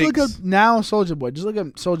 2006. Just look up now, Soulja Boy. Just look up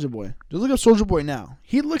Soulja Boy. Just look up Soulja Boy now.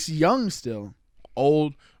 He looks young still.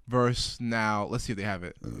 Old versus now. Let's see if they have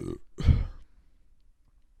it.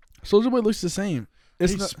 Soulja Boy looks the same.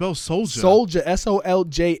 It's spelled Soulja. Soulja,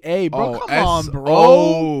 Solja, bro. Come on,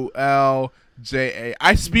 bro. Solja.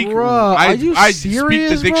 I speak. Bruh, are you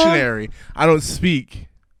serious, speak the dictionary. Bro? I don't speak.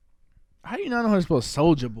 How do you not know how to spell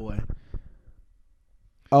Soulja Boy?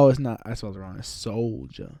 Oh, it's not. I spelled it wrong. It's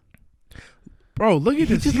Soulja. Bro, look at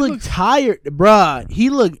this. He looks tired, bruh.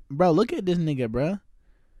 Look at this nigga, bruh.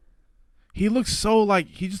 He looks so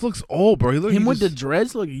he just looks old, bro. Him with the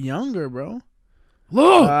dreads look younger, bro.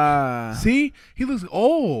 Look, see, he looks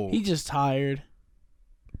old. He just tired.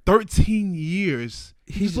 13 years.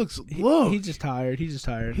 He just looks. Look, he's just tired. He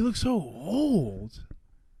looks so old.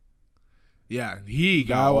 Yeah, he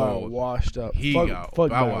got Bow Wow old. washed up. He got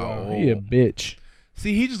fuck Bow Bow Wow. Wow. He a bitch.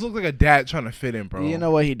 See, he just looked like a dad trying to fit in, bro. You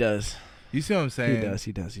know what he does? You see what I'm saying?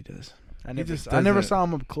 He does. I just never doesn't- saw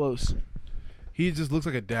him up close. He just looks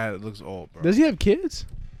like a dad that looks old, bro. Does he have kids?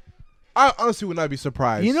 I honestly would not be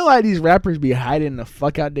surprised. You know why these rappers be hiding the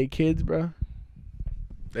fuck out their kids, bro?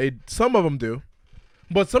 Some of them do,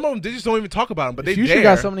 but some of them they just don't even talk about them. But they Future dare.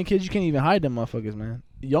 got so many kids, you can't even hide them motherfuckers, man.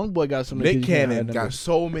 Young boy got so many Nick kids. You can't Cannon hide them, got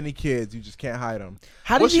so many kids, you just can't hide them.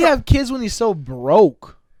 How did What's he your- have kids when he's so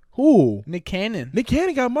broke? Who? Nick Cannon. Nick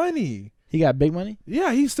Cannon got money. He got big money?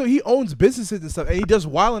 Yeah, he owns businesses and stuff, and he does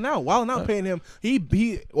Wildin' Out. Wildin' Out paying him.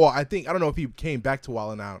 Well, I don't know if he came back to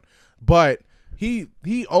Wildin' Out, but he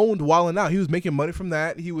owned Wildin' Out. He was making money from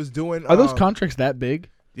that. He was doing. Are those contracts that big?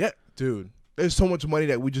 Yeah, dude. There's so much money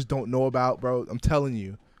that we just don't know about, bro. I'm telling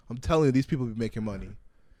you, these people be making money.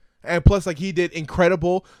 And plus, like, he did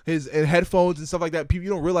Incredible, his and headphones and stuff like that. People,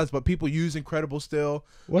 you don't realize, but people use Incredible still.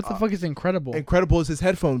 What the fuck is Incredible? Incredible is his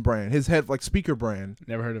headphone brand, his speaker brand.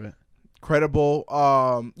 Never heard of it. Credible.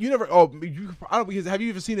 You never. I don't. Because have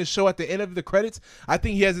you ever seen his show at the end of the credits? I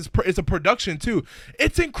think he has his. It's a production too.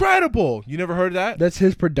 It's incredible. You never heard of that? That's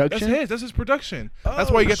his production? That's his production.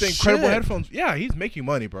 That's why you get the Incredible shit. headphones. Yeah, he's making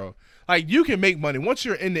money, bro. Like, you can make money once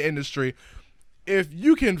you're in the industry. If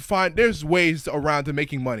you can find, there's ways around to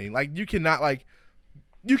making money. Like, you cannot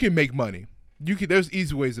you can make money. There's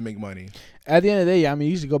easy ways to make money. At the end of the day, I mean,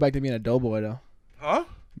 you used to go back to being a doughboy, though. Huh?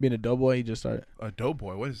 Being a doughboy, he just started. A dope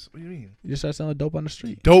boy. What do you mean? You just started selling dope on the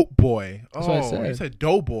street. Dope boy. That's what I said. You said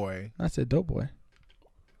dope boy. I said dope boy.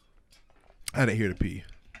 I didn't hear the P.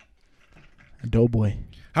 A dope boy.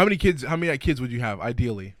 How many kids would you have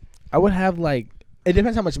ideally? I would have it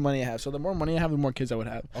depends how much money I have. So the more money I have, the more kids I would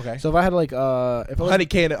have. Okay. So if I had if I was,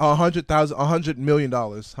 $100,000, $100 million.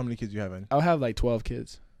 How many kids you having? I would have 12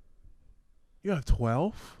 kids. You have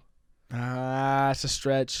 12? It's a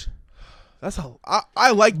stretch. That's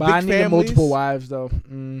I like But big I need families. multiple wives though.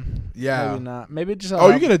 Yeah. Maybe not. Maybe just.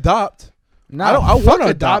 You can adopt. No, I fuck want to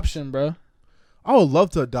adoption, bro. I would love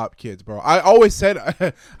to adopt kids, bro. I always said,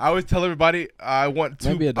 I always tell everybody, I want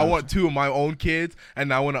Maybe two. I want adoption. 2 of my own kids,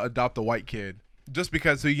 and I want to adopt a white kid, just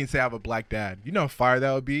because so you can say I have a black dad. You know how fire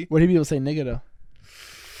that would be. What do people say, nigga though?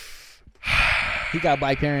 He got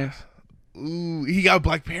black parents. Ooh, he got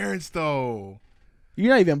black parents though. You're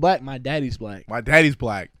not even black. My daddy's black. My daddy's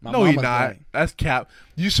black. My No, he's mama's not. black. That's cap.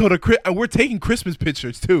 You showed and we're taking Christmas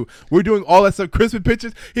pictures too. We're doing all that stuff. Christmas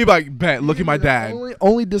pictures. He be like, bet, look at my dad.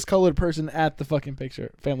 Only discolored person at the fucking picture.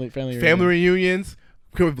 Family Reunions,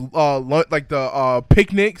 like the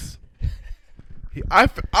picnics.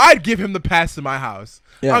 I'd give him the pass to my house.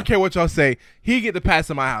 Yeah. I don't care what y'all say. He get the pass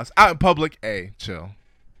to my house. Out in public, hey, chill,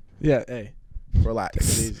 Yeah, hey, relax,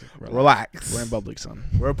 take it easy. relax. We're in public, son.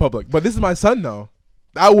 We're in public. But this is my son though.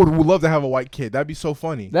 I would love to have a white kid. That'd be so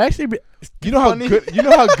funny. That actually be, You know how funny. good. You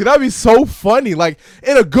know how good. That'd be so funny. Like,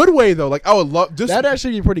 in a good way though. Like, I would love just that'd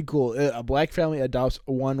actually be pretty cool. A black family adopts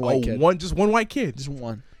one white kid. just one white kid. Just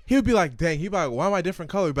one. He would be like, dang. He'd be like, why am I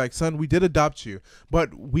different color? He'd be like, son, we did adopt you,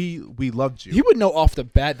 but we loved you. He would know off the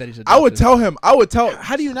bat that he's adopted. I would tell him.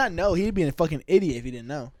 How do you not know? He'd be a fucking idiot if he didn't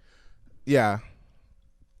know. Yeah.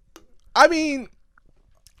 I mean,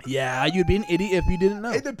 Yeah, you'd be an idiot if you didn't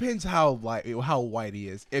know. it depends how white he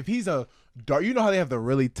is. If he's a dark, you know how they have the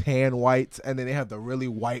really tan whites and then they have the really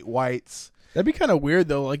white whites. That'd be kind of weird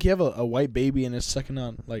though. Like you have a white baby and it's sucking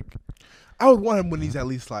on like. I would want him when he's at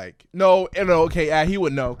least like okay, yeah, he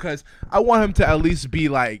would know because I want him to at least be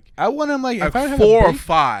like I want him like if I have 4 a or baby,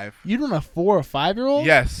 5. you'd want a 4 or 5 year old.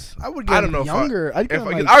 Yes, I would get him younger. I'd get him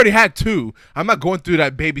like, I already had 2. I'm not going through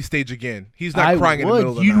that baby stage again. He's not crying in the middle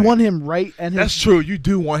of the You'd night. want him right and That's true. You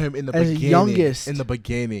do want him in the as beginning. youngest. In the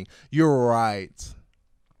beginning, you're right.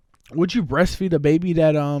 Would you breastfeed a baby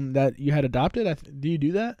that you had adopted? Do you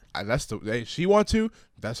do that? Hey, she want to.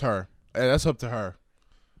 That's her. Hey, that's up to her.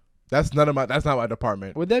 That's not my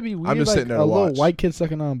department. Would that be weird? I'm just like sitting there a to little watch. white kid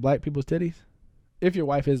sucking on black people's titties. If your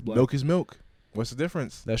wife is black, Milk is milk. What's the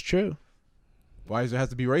difference? that's true. Why does there have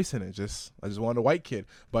to be race in it? I just wanted a white kid,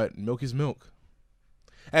 but milk is milk.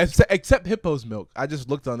 Except Hippo's milk. I just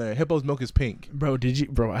looked on there. Hippo's milk is pink. Bro,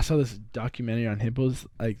 I saw this documentary on hippos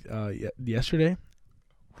yesterday.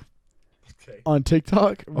 Okay. On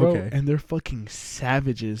TikTok, bro, Okay. and they're fucking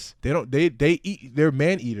savages. They eat. They're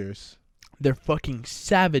man eaters. They're fucking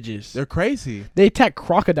savages. They're crazy. They attack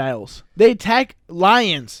crocodiles. They attack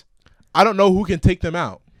lions. I don't know who can take them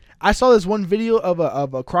out. I saw this one video of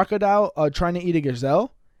a crocodile trying to eat a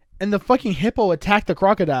gazelle, and the fucking hippo attacked the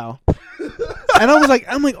crocodile. And I'm like,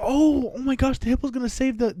 oh my gosh, the hippo's gonna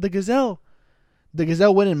save the gazelle. The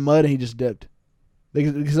gazelle went in mud and he just dipped. The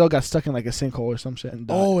gazelle got stuck in like a sinkhole or some shit and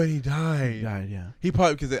died. Oh, and he He died. died, yeah. He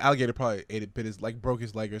probably because the alligator probably ate it, broke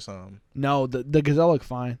his leg or something. No, the gazelle looked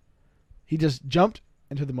fine. He just jumped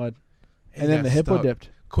into the mud, and then got the hippo stuck. dipped.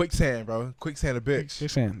 Quicksand, bro. Quicksand a bitch.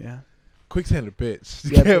 Quicksand, yeah. Quicksand a bitch.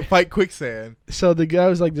 You Yeah, can't but- fight quicksand. So the guy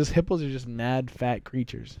was like, "Just hippos are just mad fat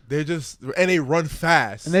creatures, They're just and they run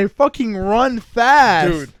fast. and they fucking run fast,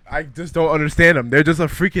 dude, I just don't understand them. They're just a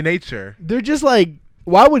freak of nature. They're just like,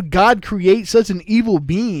 why would God create such an evil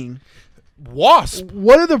being? Wasp.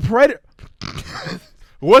 What are the predators?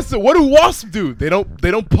 What do wasps do? They don't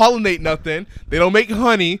pollinate nothing. They don't make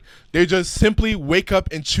honey. They just simply wake up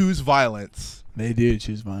and choose violence. They do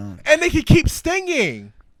choose violence. And they can keep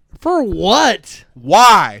stinging. For what?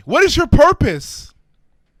 Why? What is your purpose?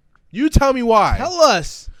 You tell me why. Tell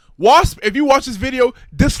us. Wasp, if you watch this video,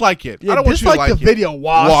 dislike it. Yeah, I don't want you to dislike like the video,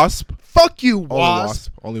 Wasp. Wasp. Fuck you, Only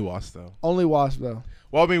Wasp. Only Wasp, though. Only Wasp, though.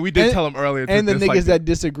 Well, I mean, we did And- tell him earlier. To And the dislike niggas it. that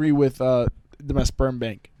disagree with my sperm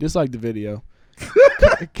bank. Dislike the video.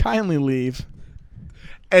 Kindly leave.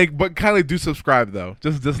 But kindly do subscribe, though.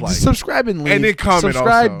 Just dislike. Subscribe and leave. And then comment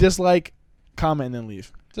Subscribe, also. dislike, comment, and then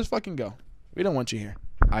leave. Just fucking go. We don't want you here.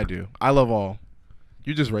 I do. I love all.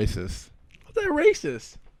 You're just racist. What's that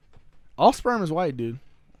racist? All sperm is white, dude.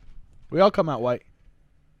 We all come out white.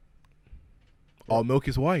 All milk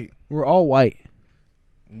is white. We're all white.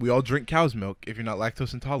 We all drink cow's milk if you're not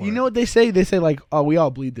lactose intolerant. You know what they say? They say like, oh, we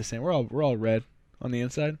all bleed the same. We're all red on the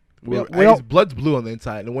inside. His blood's blue on the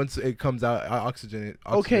inside, and once it comes out, oxygen.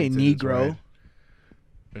 Okay, Negro.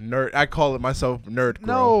 Nerd. I call it myself nerd. Girl.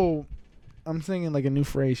 No, I'm thinking like a new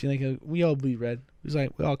phrase. You're like, we all bleed red. It's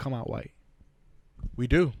like we all come out white. We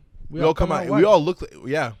do. We all come out. white. We all look.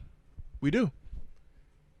 Yeah, we do.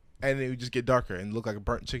 And then we just get darker and look like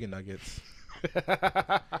burnt chicken nuggets.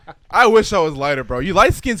 I wish I was lighter, bro. You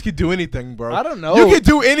light skins can do anything, bro. I don't know. You can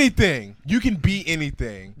do anything. You can be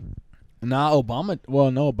anything. Nah, Obama.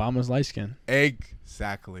 Well, no, Obama's light skin.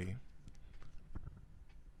 Exactly.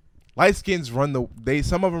 Light skins run the.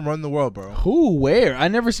 Some of them run the world, bro. Who? Where? I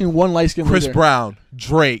never seen one light skin. Chris Brown,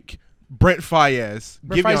 Drake, Brent Faiyaz.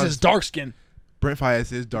 Brent Faiyaz is dark skin. Brent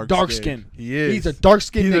Faiyaz is dark skin. He is. He's a dark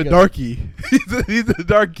skin. He's nigga. a darkie. He's a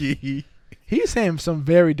darkie. He's saying some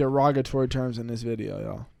very derogatory terms in this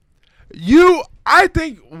video, y'all. I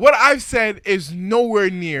think what I've said is nowhere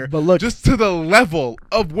near, But look, just to the level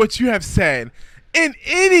of what you have said. In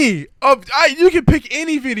any of, you can pick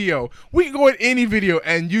any video. We can go in any video,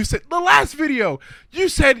 and you said the last video. You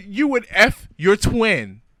said you would F your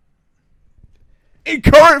twin. In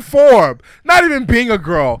current form, not even being a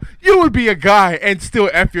girl, you would be a guy and still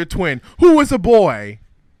F your twin, who was a boy.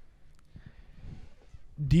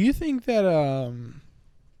 do you think that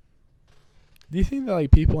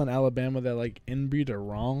like people in Alabama that like inbreed are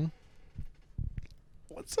wrong?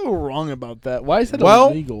 What's so wrong about that? Why is it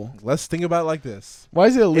illegal? Let's think about it like this. Why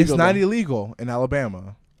is it illegal? It's not though? illegal in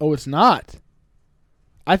Alabama, Oh, it's not.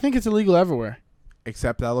 I think it's illegal everywhere.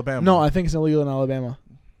 except Alabama. No, I think it's illegal in Alabama.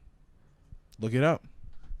 Look it up.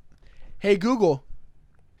 Hey Google,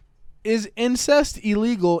 is incest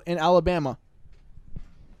illegal in Alabama?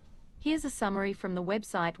 Here's a summary from the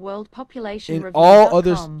website In worldpopulationreview.com. all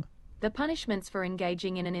others- The punishments for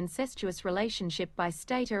engaging in an incestuous relationship by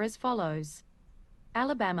state are as follows.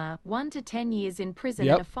 Alabama, 1 to 10 years in prison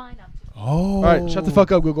Yep. and a fine up to... Oh. All right, shut the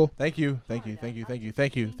fuck up, Google. Thank you. Thank you. Thank you. Thank you.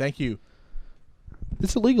 Thank you. Thank you.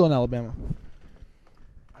 It's illegal in Alabama.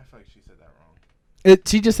 I feel like she said that wrong.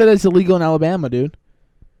 She just said it's illegal in Alabama, dude.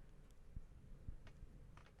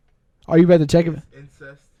 Are you about to check it?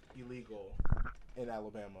 Incest illegal in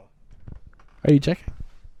Alabama. Are you checking?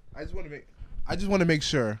 I just want to make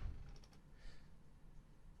sure.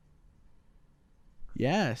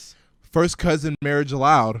 Yes. First cousin marriage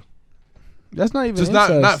allowed. That's not even Just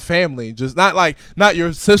incest. not family. Just not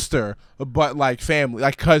your sister, but like family,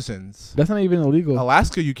 like cousins. That's not even illegal.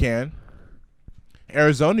 Alaska you can.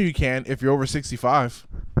 Arizona you can if you're over 65.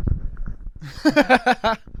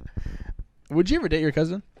 Would you ever date your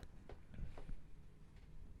cousin?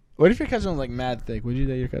 What if your cousin was like mad thick? Would you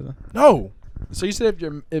date your cousin? No. So you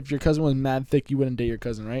said if your cousin was mad thick, you wouldn't date your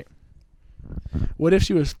cousin, right? What if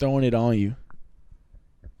she was throwing it on you?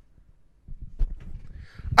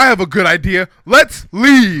 I have a good idea. Let's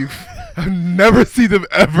leave. I'll never see them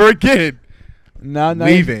ever again. No,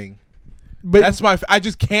 Leaving. But That's I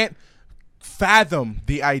just can't fathom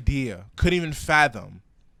the idea. Couldn't even fathom.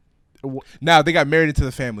 Now they got married into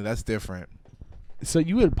the family. That's different. so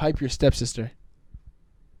you would pipe your stepsister.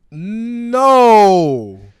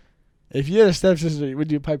 No. If you had a stepsister,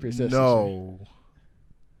 would you pipe your stepsister? No.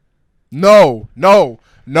 No. No.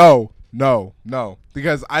 No. No,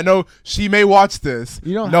 because I know she may watch this.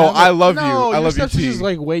 You don't. No, have I a- love no, you. I your love you, stepsister's T.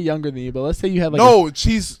 like way younger than you, but let's say you had like. No,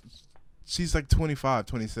 she's like 25,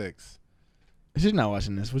 26. She's not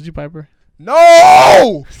watching this. Would you, Piper?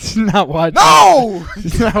 No, She's not watching. no,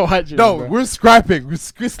 She's not watching. no. bro. We're scrapping.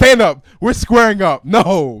 Stand up. We're squaring up.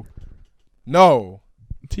 No.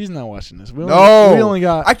 She's not watching this. We only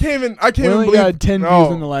got. I can't even. We only believe. got 10 no.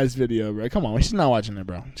 views in the last video, bro. Come on, she's not watching it,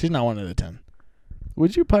 bro. She's not one of the 10.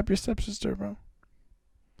 Would you pipe your stepsister, bro?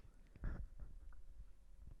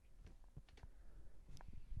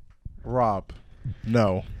 Rob.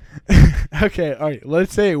 No. Okay, all right.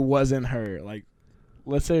 Let's say it wasn't her. Like,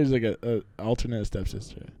 let's say it was like a alternate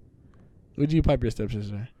stepsister. Would you pipe your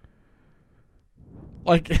stepsister?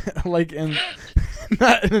 Like in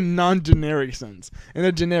not in a non-generic sense. In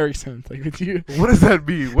a generic sense, like would you? What does that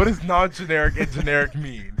mean? What does non-generic and generic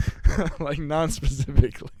mean? Like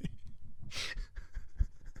non-specifically.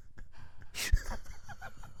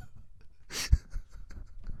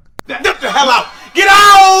 Get the hell out! Get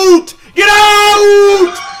out! Get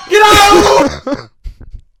out! Get out!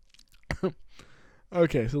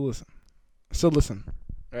 Okay, so listen,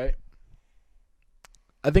 right?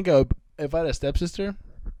 I think if I had a stepsister,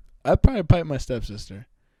 I'd probably pipe my stepsister.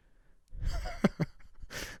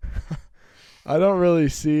 I don't really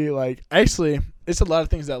see like actually it's a lot of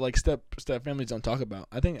things that like step families don't talk about.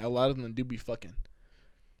 I think a lot of them do be fucking.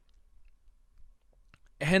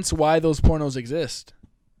 Hence why those pornos exist.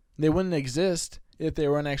 They wouldn't exist if they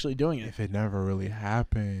weren't actually doing it. If it never really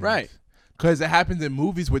happened. Right. Because it happens in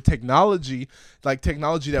movies with technology, like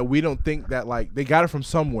technology that we don't think that like they got it from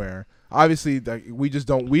somewhere. Obviously, like, we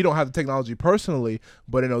don't have the technology personally,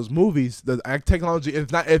 but in those movies, the technology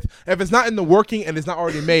if it's not in the working and it's not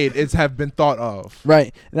already made, it's have been thought of.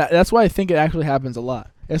 Right. That's why I think it actually happens a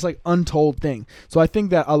lot. It's like untold thing. So I think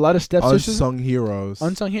that a lot of stepsisters, Unsung heroes.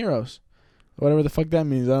 unsung heroes, whatever the fuck that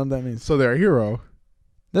means. I don't know what that means. So they're a hero.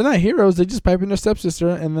 They're not heroes. They just piping their stepsister,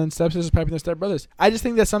 and then stepsisters piping their stepbrothers. I just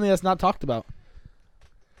think that's something that's not talked about.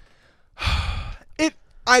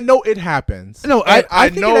 I know it happens. No, I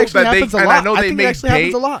think know it actually that happens they, a and lot. I know I they think it may actually happens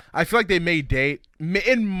date. a lot. I feel like they may date.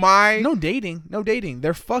 In my, No dating.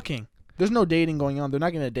 They're fucking. There's no dating going on. They're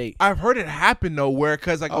not gonna date. I've heard it happen though, where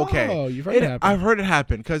because like okay, Oh, you've heard it happen. I've heard it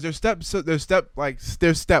happen because they're step like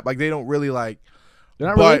they don't really like. They're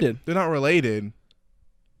not but related. They're not related.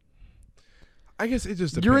 I guess it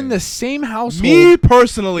just depends. You're in the same household. Me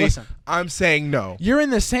personally, Listen. I'm saying no. You're in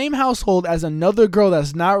the same household as another girl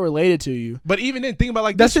that's not related to you. But even then, think about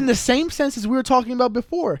like That's this. in the same sense as we were talking about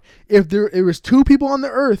before. If it was two people on the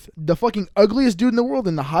earth, the fucking ugliest dude in the world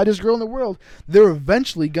and the hottest girl in the world, they're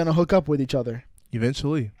eventually gonna hook up with each other.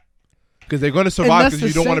 Eventually, because they're going to survive that's because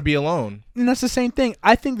you the don't want to same- be alone. And that's the same thing.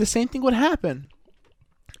 I think the same thing would happen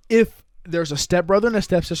if there's a stepbrother and a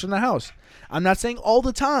stepsister in the house. I'm not saying all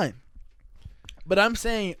the time, but I'm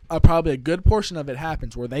saying probably a good portion of it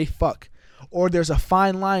happens where they fuck, or there's a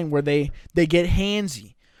fine line where they get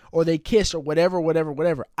handsy, or they kiss, or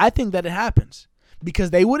whatever. I think that it happens because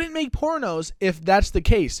they wouldn't make pornos if that's the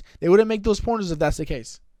case. They wouldn't make those pornos if that's the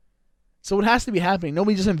case. So it has to be happening.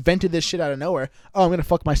 Nobody just invented this shit out of nowhere. Oh, I'm gonna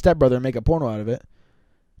fuck my stepbrother and make a porno out of it.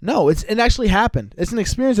 No, it actually happened. It's an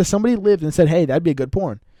experience that somebody lived and said, "Hey, that'd be a good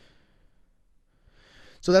porn."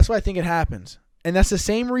 So that's why I think it happens. And that's the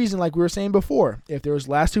same reason, like we were saying before. If there was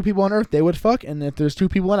last two people on earth, they would fuck. And if there's two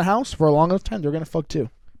people in a house for a long enough time, they're going to fuck too.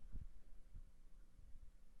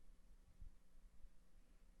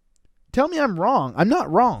 Tell me I'm wrong. I'm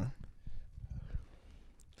not wrong.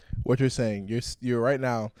 What you're saying, you're right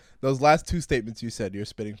now. Those last two statements you said, you're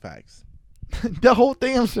spitting facts. The whole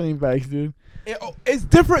thing I'm saying facts, dude. It's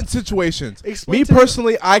different situations. Explain Me to me-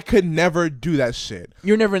 personally, I could never do that shit.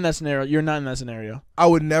 You're never in that scenario. You're not in that scenario. I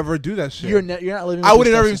would never do that shit. You're not living. I would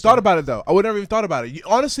have never even thought about it though. I would never even thought about it.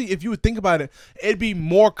 Honestly, if you would think about it, it'd be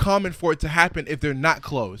more common for it to happen if they're not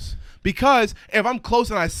close. Because if I'm close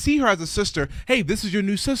and I see her as a sister, hey, this is your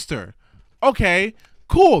new sister. Okay,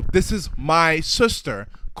 cool. This is my sister.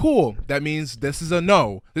 Cool. That means this is a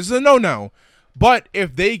no. This is a no. But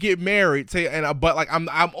if they get married, say, but like I'm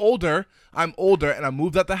older, and I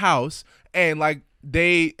moved out the house, and like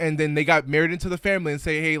then they got married into the family and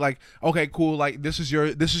say, hey, like, okay, cool, like this is your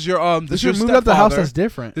If you stepfather. moved out the house, that's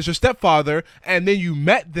different. This is your stepfather, and then you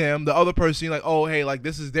met them, the other person, you're like, oh, hey, like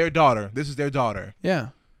this is their daughter. This is their daughter. Yeah.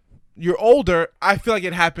 You're older. I feel like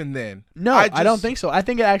it happened then. No, I don't think so. I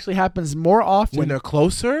think it actually happens more often when they're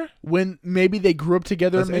closer. when maybe they grew up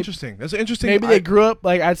together. That's maybe, interesting. That's interesting. Maybe they grew up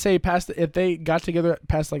like I'd say past if they got together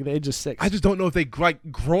past like the age of 6. I just don't know if they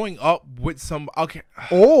like growing up with some. Okay.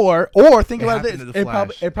 Or think about happened this. in the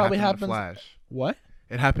It probably Flash. happens. In Flash. What?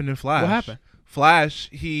 It happened in Flash. What happened? Flash,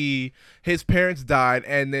 his parents died,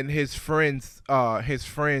 and then his friends,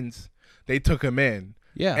 they took him in.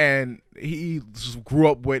 Yeah. And he grew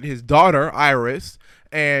up with his daughter Iris,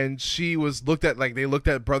 and she was looked at like they looked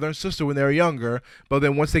at brother and sister when they were younger. But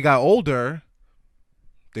then once they got older,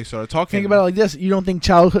 they started talking. Think about it like this: you don't think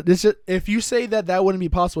childhood? If you say that wouldn't be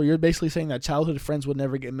possible, you're basically saying that childhood friends would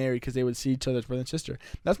never get married because they would see each other as brother and sister.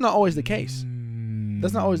 That's not always the case.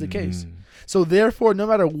 That's not always the case. So therefore, no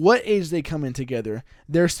matter what age they come in together,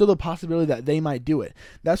 there's still the possibility that they might do it.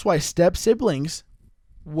 That's why step siblings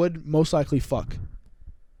would most likely fuck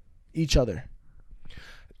each other.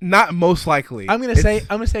 Not most likely. I'm gonna say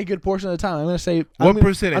a good portion of the time. I'm gonna say what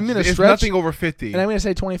percentage? I'm gonna it's stretch, nothing over 50. and I'm gonna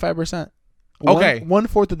say 25%. Okay.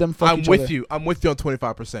 1/4 of them fuck each other. I'm with you on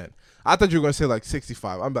 25%. I thought you were gonna say like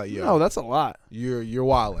 65. I'm like, yo, No, that's a lot. you're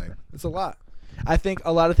wilding. It's a lot. I think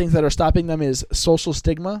a lot of things that are stopping them is social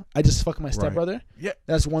stigma. I just fucked my stepbrother. Yeah.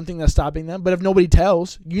 That's one thing that's stopping them. But if nobody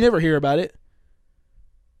tells, you never hear about it.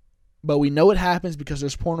 But we know it happens because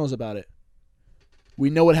there's pornos about it. We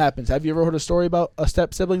know what happens. Have you ever heard a story about a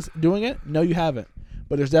step siblings doing it? No, you haven't.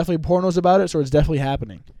 But there's definitely pornos about it, so it's definitely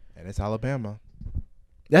happening. And it's Alabama.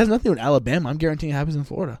 That has nothing to do with Alabama. I'm guaranteeing it happens in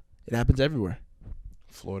Florida. It happens everywhere.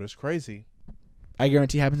 Florida's crazy. I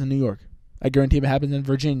guarantee it happens in New York. I guarantee it happens in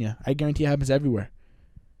Virginia. I guarantee it happens everywhere.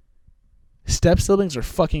 Step siblings are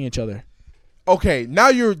fucking each other. Okay, now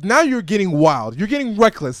you're getting wild. You're getting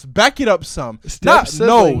reckless. Back it up some. Step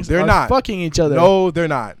siblings they're are not fucking each other. No, they're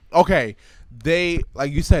not. Okay, they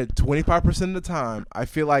like you said, 25% of the time. I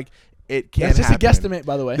feel like it can. That's just happen. a guesstimate,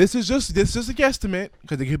 by the way. This is just a guesstimate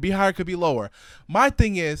because it could be higher, it could be lower. My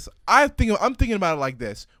thing is, I'm thinking about it like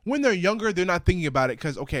this: when they're younger, they're not thinking about it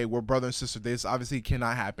because okay, we're brother and sister. This obviously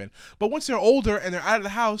cannot happen. But once they're older and they're out of the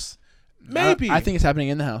house, maybe. I think it's happening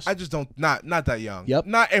in the house. I just don't not that young. Yep.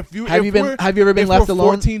 Not if you Have you ever been left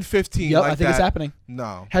alone? 14, 15. Yep, like I think it's that, happening.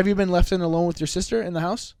 No. Have you been left in alone with your sister in the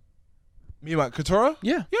house? Me about Katura?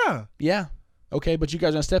 Yeah. Yeah. Yeah. Okay, but you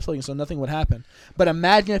guys are step siblings, so nothing would happen. But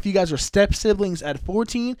imagine if you guys were step siblings at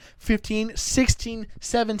 14, 15, 16,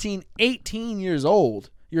 17, 18 years old.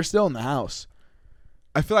 You're still in the house.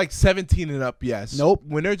 I feel like 17 and up, yes. Nope.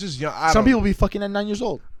 When they're just young. Some people be fucking at 9 years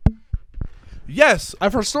old. Yes.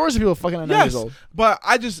 I've heard stories of people fucking at 9 years old. But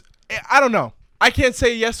I don't know. I can't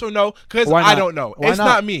say yes or no because Why I not? don't know. Why It's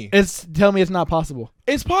not me. Tell me it's not possible.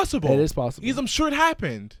 It's possible. It is possible. Because I'm sure it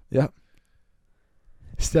happened. Yeah.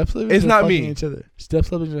 Step siblings It's are not fucking me. each other. Step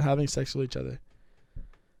siblings are having sex with each other.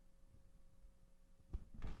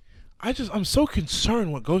 I'm so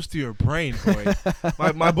concerned what goes through your brain, boy.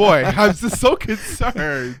 my boy, I'm just so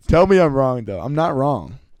concerned. Tell me I'm wrong, though. I'm not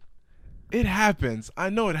wrong. It happens. I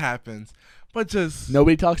know it happens. But just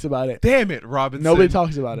Nobody talks about it. damn it, Robinson. Nobody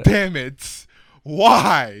talks about it. Damn it.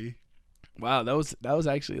 Why? Wow, that was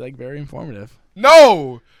actually like very informative.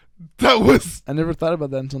 No. That was I never thought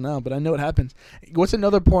about that until now, but I know it happens. What's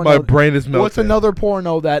another porno? my brain is melting. What's another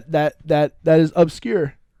porno that is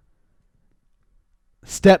obscure?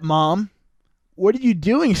 Stepmom. What are you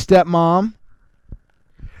doing, stepmom?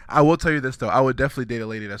 I will tell you this though. I would definitely date a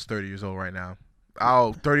lady that's 30 years old right now.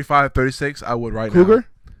 35, 36, I would right now. Cougar?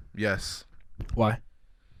 Yes. Why?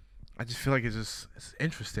 I just feel like it's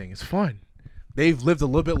interesting. It's fun. They've lived a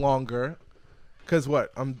little bit longer. Cause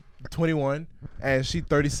what? I'm 21 and she's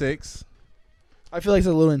 36. I feel like it's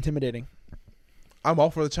a little intimidating. I'm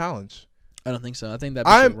all for the challenge. I don't think so. I think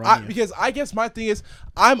that Because I guess my thing is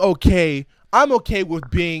I'm okay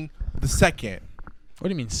with being the second. What do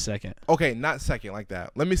you mean second? Okay, not second like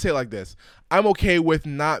that. Let me say it like this. I'm okay with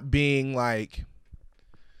not being like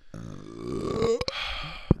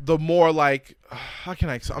the more like how can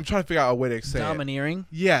I'm trying to figure out a way to say Domineering? it.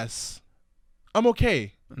 Yes. I'm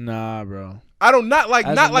okay. Nah, bro. I don't not like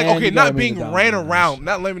As not a like man, okay, you gotta not be being the ran dominant. around.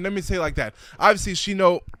 Not let me say it like that. Obviously, she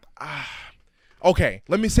know. Okay,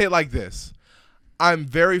 let me say it like this. I'm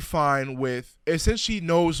very fine with since she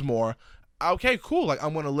knows more. Okay, cool. Like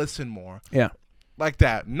I'm gonna listen more. Yeah. Like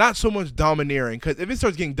that. Not so much domineering. Because if it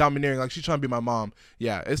starts getting domineering, like she's trying to be my mom,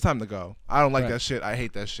 yeah, it's time to go. I don't like Right. that shit. I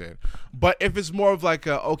hate that shit. But if it's more of like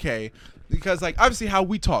okay, because like obviously how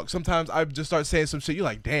we talk, sometimes I just start saying some shit. You're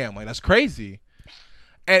like, damn, like that's crazy.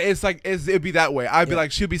 And it's like it'd be that way. I'd be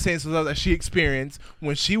like, she'll be saying something that she experienced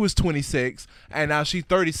when she was 26, and now she's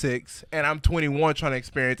 36, and I'm 21 trying to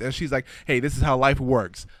experience, and she's like, hey, this is how life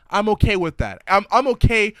works. I'm okay with that. I'm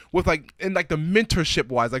okay with like in like the mentorship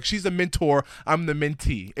wise, like she's a mentor, I'm the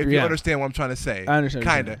mentee. If you Yeah. understand what I'm trying to say, I understand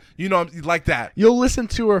what you're Kinda, you know, like that. You'll listen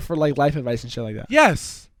to her for like life advice and shit like that.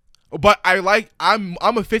 Yes, But I'm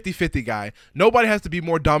a 50-50 guy. Nobody has to be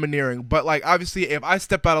more domineering. But like obviously, if I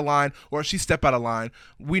step out of line or if she step out of line,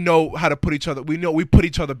 we know how to put each other. We put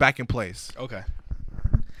each other back in place. Okay.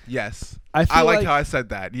 Yes. I I liked like how I said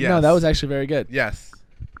that. Yes. No, that was actually very good. Yes.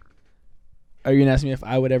 Are you gonna ask me if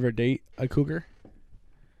I would ever date a cougar?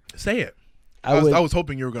 Say it. I was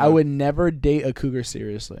hoping you were gonna. I would never date a cougar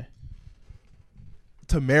seriously.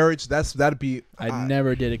 To marriage, that'd be. I'd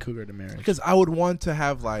never date a cougar to marriage. Because I would want to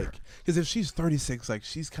have because if she's 36, like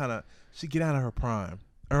she get out of her prime.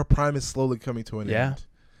 Her prime is slowly coming to an end.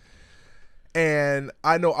 And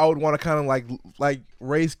I know I would want to kind of like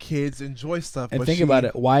raise kids, enjoy stuff. And but think about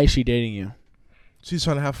it. Why is she dating you? She's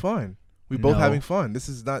trying to have fun. We both No. having fun. This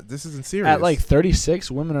isn't serious. At like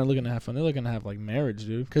 36, women are looking to have fun. They're looking to have like marriage,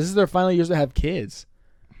 dude. Because this is their final years to have kids.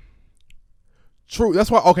 True.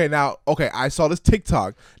 That's why. Okay. I saw this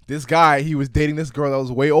TikTok. This guy, he was dating this girl that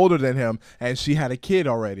was way older than him, and she had a kid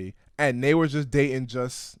already, and they were just dating,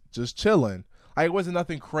 just chilling. Like it wasn't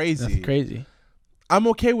nothing crazy. That's crazy. I'm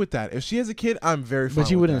okay with that. If she has a kid, I'm very fine.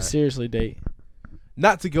 But you with wouldn't that. seriously date.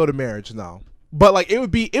 Not to go to marriage, no. But like it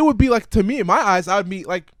would be like, to me, in my eyes, I would be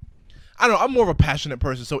like, I don't know. I'm more of a passionate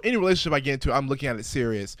person, so any relationship I get into, I'm looking at it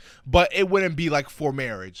serious. But it wouldn't be like for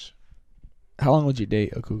marriage. How long would you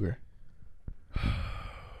date a cougar?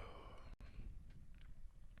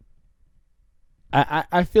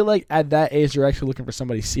 I feel like at that age you're actually looking for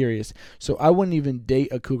somebody serious. So I wouldn't even date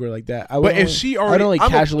a cougar like that. But if she already, I'd only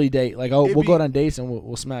casually date. Like, oh, it'd we'll be- go on dates and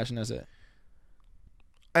we'll smash and that's it.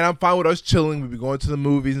 and I'm fine with us chilling. We be going to the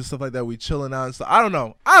movies and stuff like that. We chilling out and stuff. I don't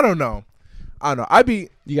know.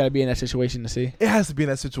 You got to be in that situation to see. It has to be in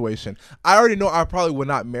that situation. I already know I probably would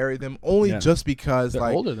not marry them only Yeah. just because They're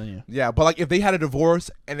like older than you. Yeah, but like if they had a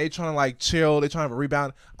divorce and they trying to like chill, they trying to have a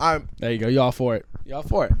rebound. There you go. You all for it. You all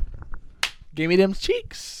for it. Give me them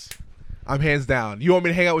cheeks. I'm hands down. You want me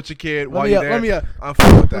to hang out with your kid while me, you're there? let me, I'm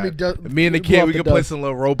fine with let that. me Me and the blow kid, up we the can play dust. some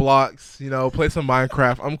little Roblox. Play some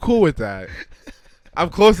Minecraft. I'm cool with that. I'm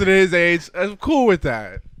closer to his age. I'm cool with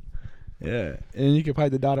that. Yeah. And you can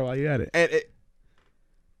fight the daughter while you're at it. And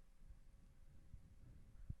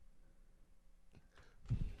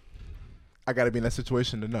I gotta be in that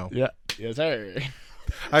situation to know. Yeah. Yes, sir.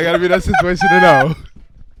 I gotta be in that situation to know.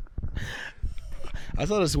 I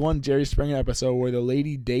saw this one Jerry Springer episode where the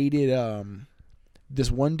lady dated this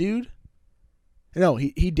one dude. No, he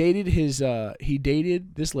dated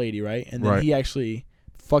this lady, right? And then Right. he actually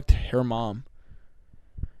fucked her mom.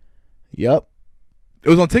 Yep. It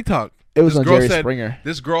was on TikTok. It was This on girl Jerry said- Springer.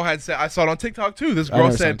 This girl had said, I saw it on TikTok too. This I girl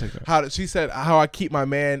never saw it on said TikTok. how I keep my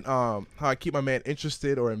man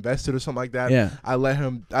interested or invested or something like that. Yeah. I let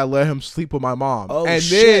him sleep with my mom. Oh, and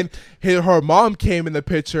shit. then her mom came in the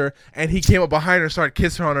picture and he came up behind her and started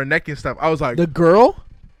kissing her on her neck and stuff. I was like, The girl?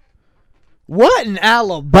 What, in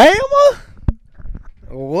Alabama?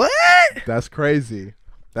 What? that's crazy.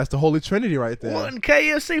 That's the Holy Trinity right there. One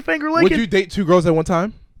KFC finger Would licking? you date two girls at one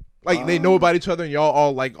time? Like they know about each other and y'all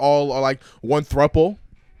all are like one throuple?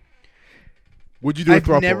 Would you do a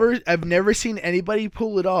throuple? I've never seen anybody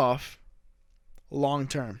pull it off long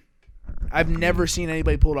term. I've never seen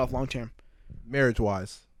anybody pull it off long term. Marriage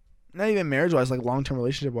wise. Not even marriage wise, like long term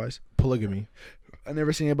relationship wise. Polygamy. I've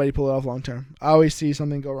never seen anybody pull it off long term. I always see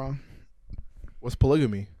something go wrong. What's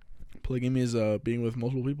polygamy? Polygamy is being with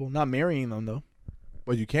multiple people, not marrying them though.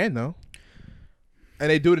 Well, you can though. And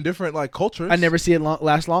they do it in different like cultures. I never see it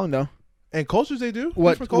last long though. And cultures they do.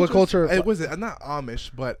 What- Different what cultures. culture- It was not Amish,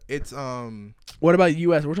 but it's What about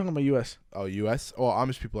U.S.? We're talking about U.S. U.S. Well,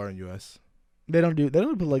 Amish people are in U.S. They don't do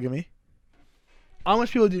polygamy.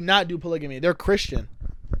 Amish people do not do polygamy. They're Christian.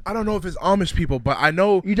 I don't know if it's Amish people, but I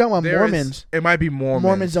know You talking about there is- Mormons? It might be Mormons.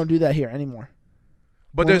 Mormons don't do that here anymore.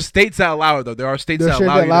 But there's states that allow it though. There are states They're that sure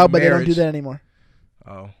allow they're you allowed, to but they don't marriage. do that anymore.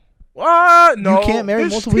 Oh. What? No. You can't marry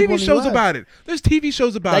There's multiple TV people in the shows US. about it. There's TV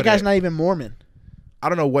shows about That guy's it. not even Mormon. I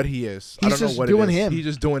don't know what he is. I He's don't know just what doing it is. him. He's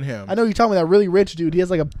just doing him. I know you're talking about that really rich dude. He has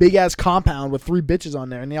like a big ass compound with 3 bitches on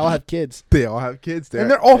there, and they all have kids. They all have kids there. And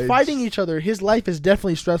they're all It's- fighting each other. His life is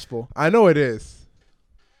definitely stressful. I know it is.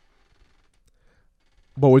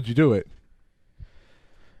 But would you do it?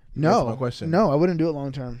 No, That's my question. No, I wouldn't do it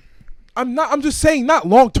long term. I'm just saying, not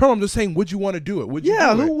long term. I'm just saying, would you want to do it? Would you?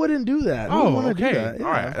 Yeah, do who it? wouldn't do that? Who Oh, would okay. do that? Yeah,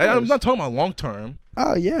 all right. of I'm course. not talking about long term.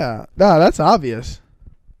 Oh yeah, no, that's obvious.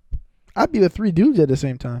 I'd be with 3 dudes at the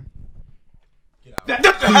same time. Get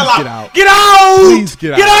the hell out. get out. Get out. Please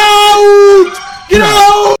get Get out. out. Get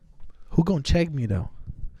out. Who gonna check me though?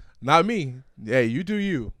 Not me. Hey, you do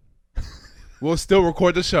you. We'll still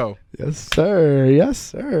record the show. Yes, sir. Yes,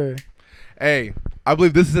 sir. Hey, I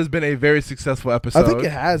believe this has been a very successful episode. I think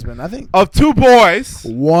it has been. I think Of 2 boys.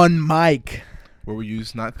 1 mic. where we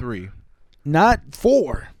use not 3, Not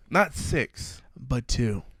 4, not 6. but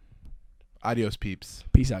 2. Adios, peeps.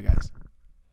 Peace out, guys.